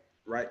pet,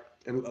 right?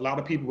 And a lot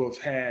of people have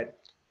had.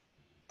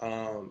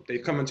 They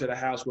come into the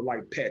house with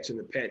like pets, and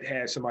the pet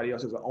had somebody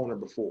else as an owner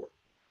before.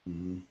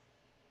 Mm-hmm.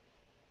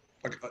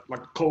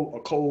 Like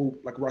Cole,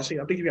 like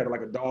Rasheem. I think you had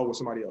like a dog with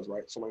somebody else,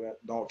 right? Something like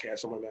that. Dog, cat,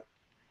 something like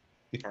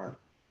that. All right.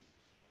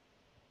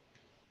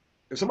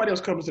 If somebody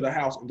else comes to the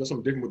house and does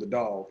something different with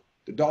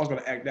the dog's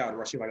gonna act out, and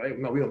Rasheem like, hey,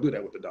 no, we don't do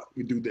that with the dog.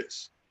 We do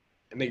this,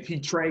 and he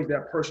trains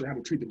that person how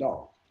to treat the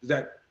dog. Is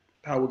that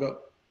how it would go?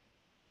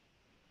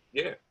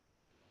 Yeah.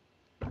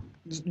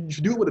 You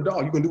should do it with a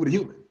dog. You're gonna do it with a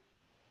human.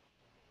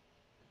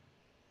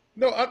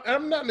 No,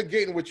 I'm not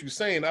negating what you're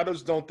saying. I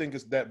just don't think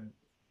it's that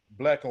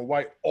black and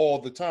white all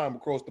the time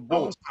across the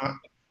board.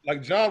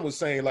 Like John was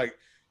saying, like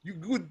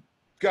you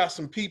got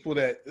some people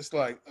that it's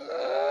like,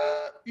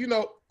 I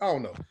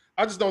don't know.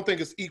 I just don't think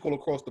it's equal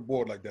across the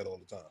board like that all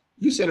the time.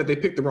 You said that they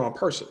picked the wrong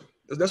person.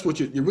 That's what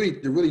you're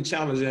really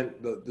challenging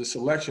the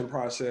selection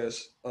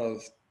process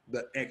of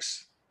the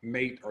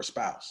ex-mate or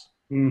spouse.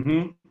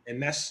 Mm-hmm.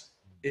 And that's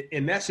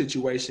in that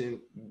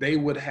situation, they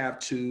would have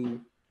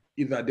to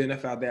either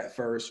identify that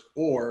first,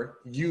 or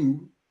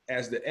you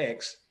as the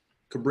ex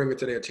could bring it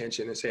to their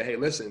attention and say, hey,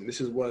 listen,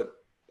 this is what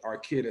our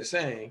kid is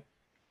saying.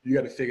 You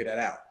got to figure that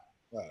out.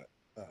 All right.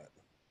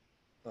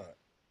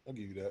 I'll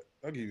give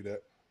you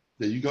that.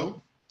 There you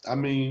go. I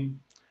mean,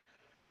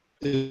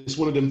 it's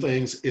one of them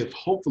things. If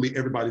hopefully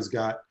everybody's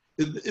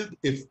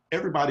if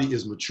everybody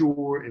is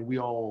mature and we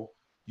all,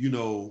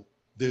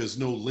 there's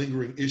no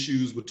lingering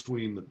issues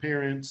between the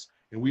parents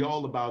and we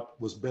all about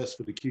what's best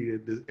for the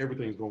kid,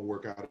 everything's going to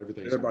work out.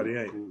 Everybody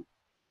ain't. Cool.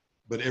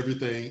 But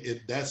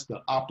that's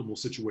the optimal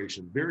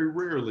situation. Very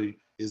rarely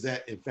is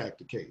that in fact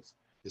the case.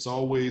 It's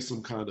always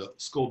some kind of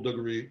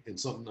skullduggery and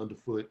something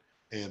underfoot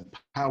and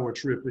power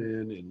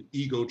tripping and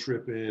ego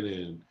tripping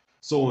and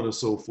so on and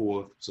so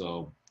forth.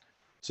 So,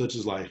 such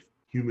is life.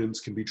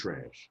 Humans can be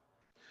trash.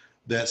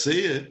 That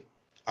said,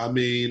 I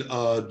mean,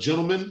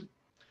 gentlemen,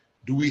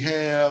 do we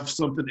have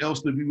something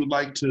else that we would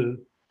like to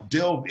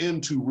delve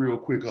into real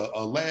quick?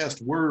 A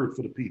last word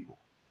for the people?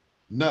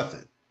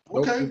 Nothing.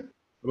 Okay. I'm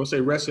gonna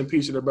say rest in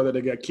peace to their brother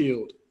that got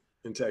killed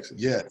in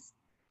Texas.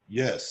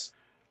 Yes.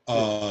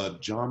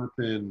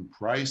 Jonathan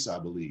Price, I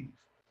believe.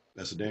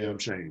 That's a damn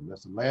shame.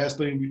 That's the last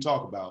thing we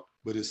talk about,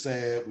 but it's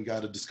sad. We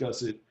got to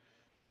discuss it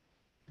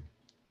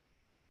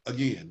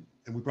again,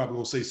 and we probably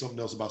gonna say something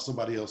else about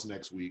somebody else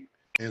next week,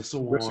 and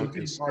so rest on. In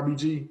peace,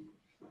 RBG.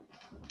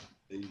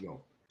 There you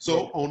go.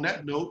 So on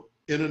that note,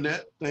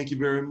 internet, thank you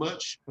very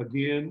much.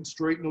 Again,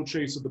 Straight No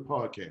Chaser, the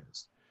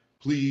podcast.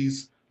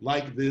 Please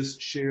like this,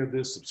 share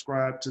this,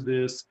 subscribe to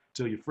this,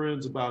 tell your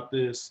friends about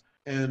this,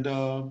 and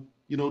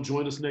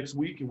join us next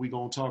week, and we're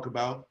gonna talk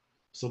about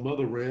some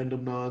other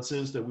random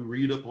nonsense that we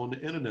read up on the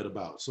internet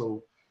about.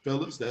 So,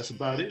 fellas, that's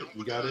about it.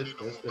 We got it.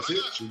 That's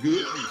it. We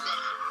good?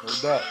 No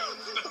doubt.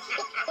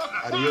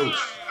 Adios.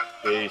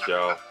 Peace,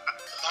 y'all.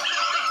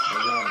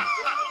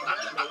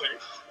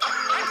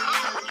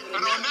 And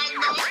on that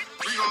note,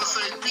 we're going to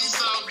say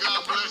peace out,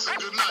 God bless, and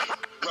good night.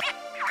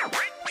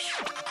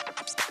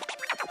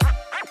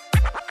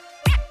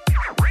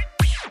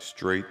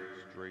 Straight,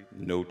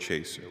 no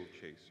chaser.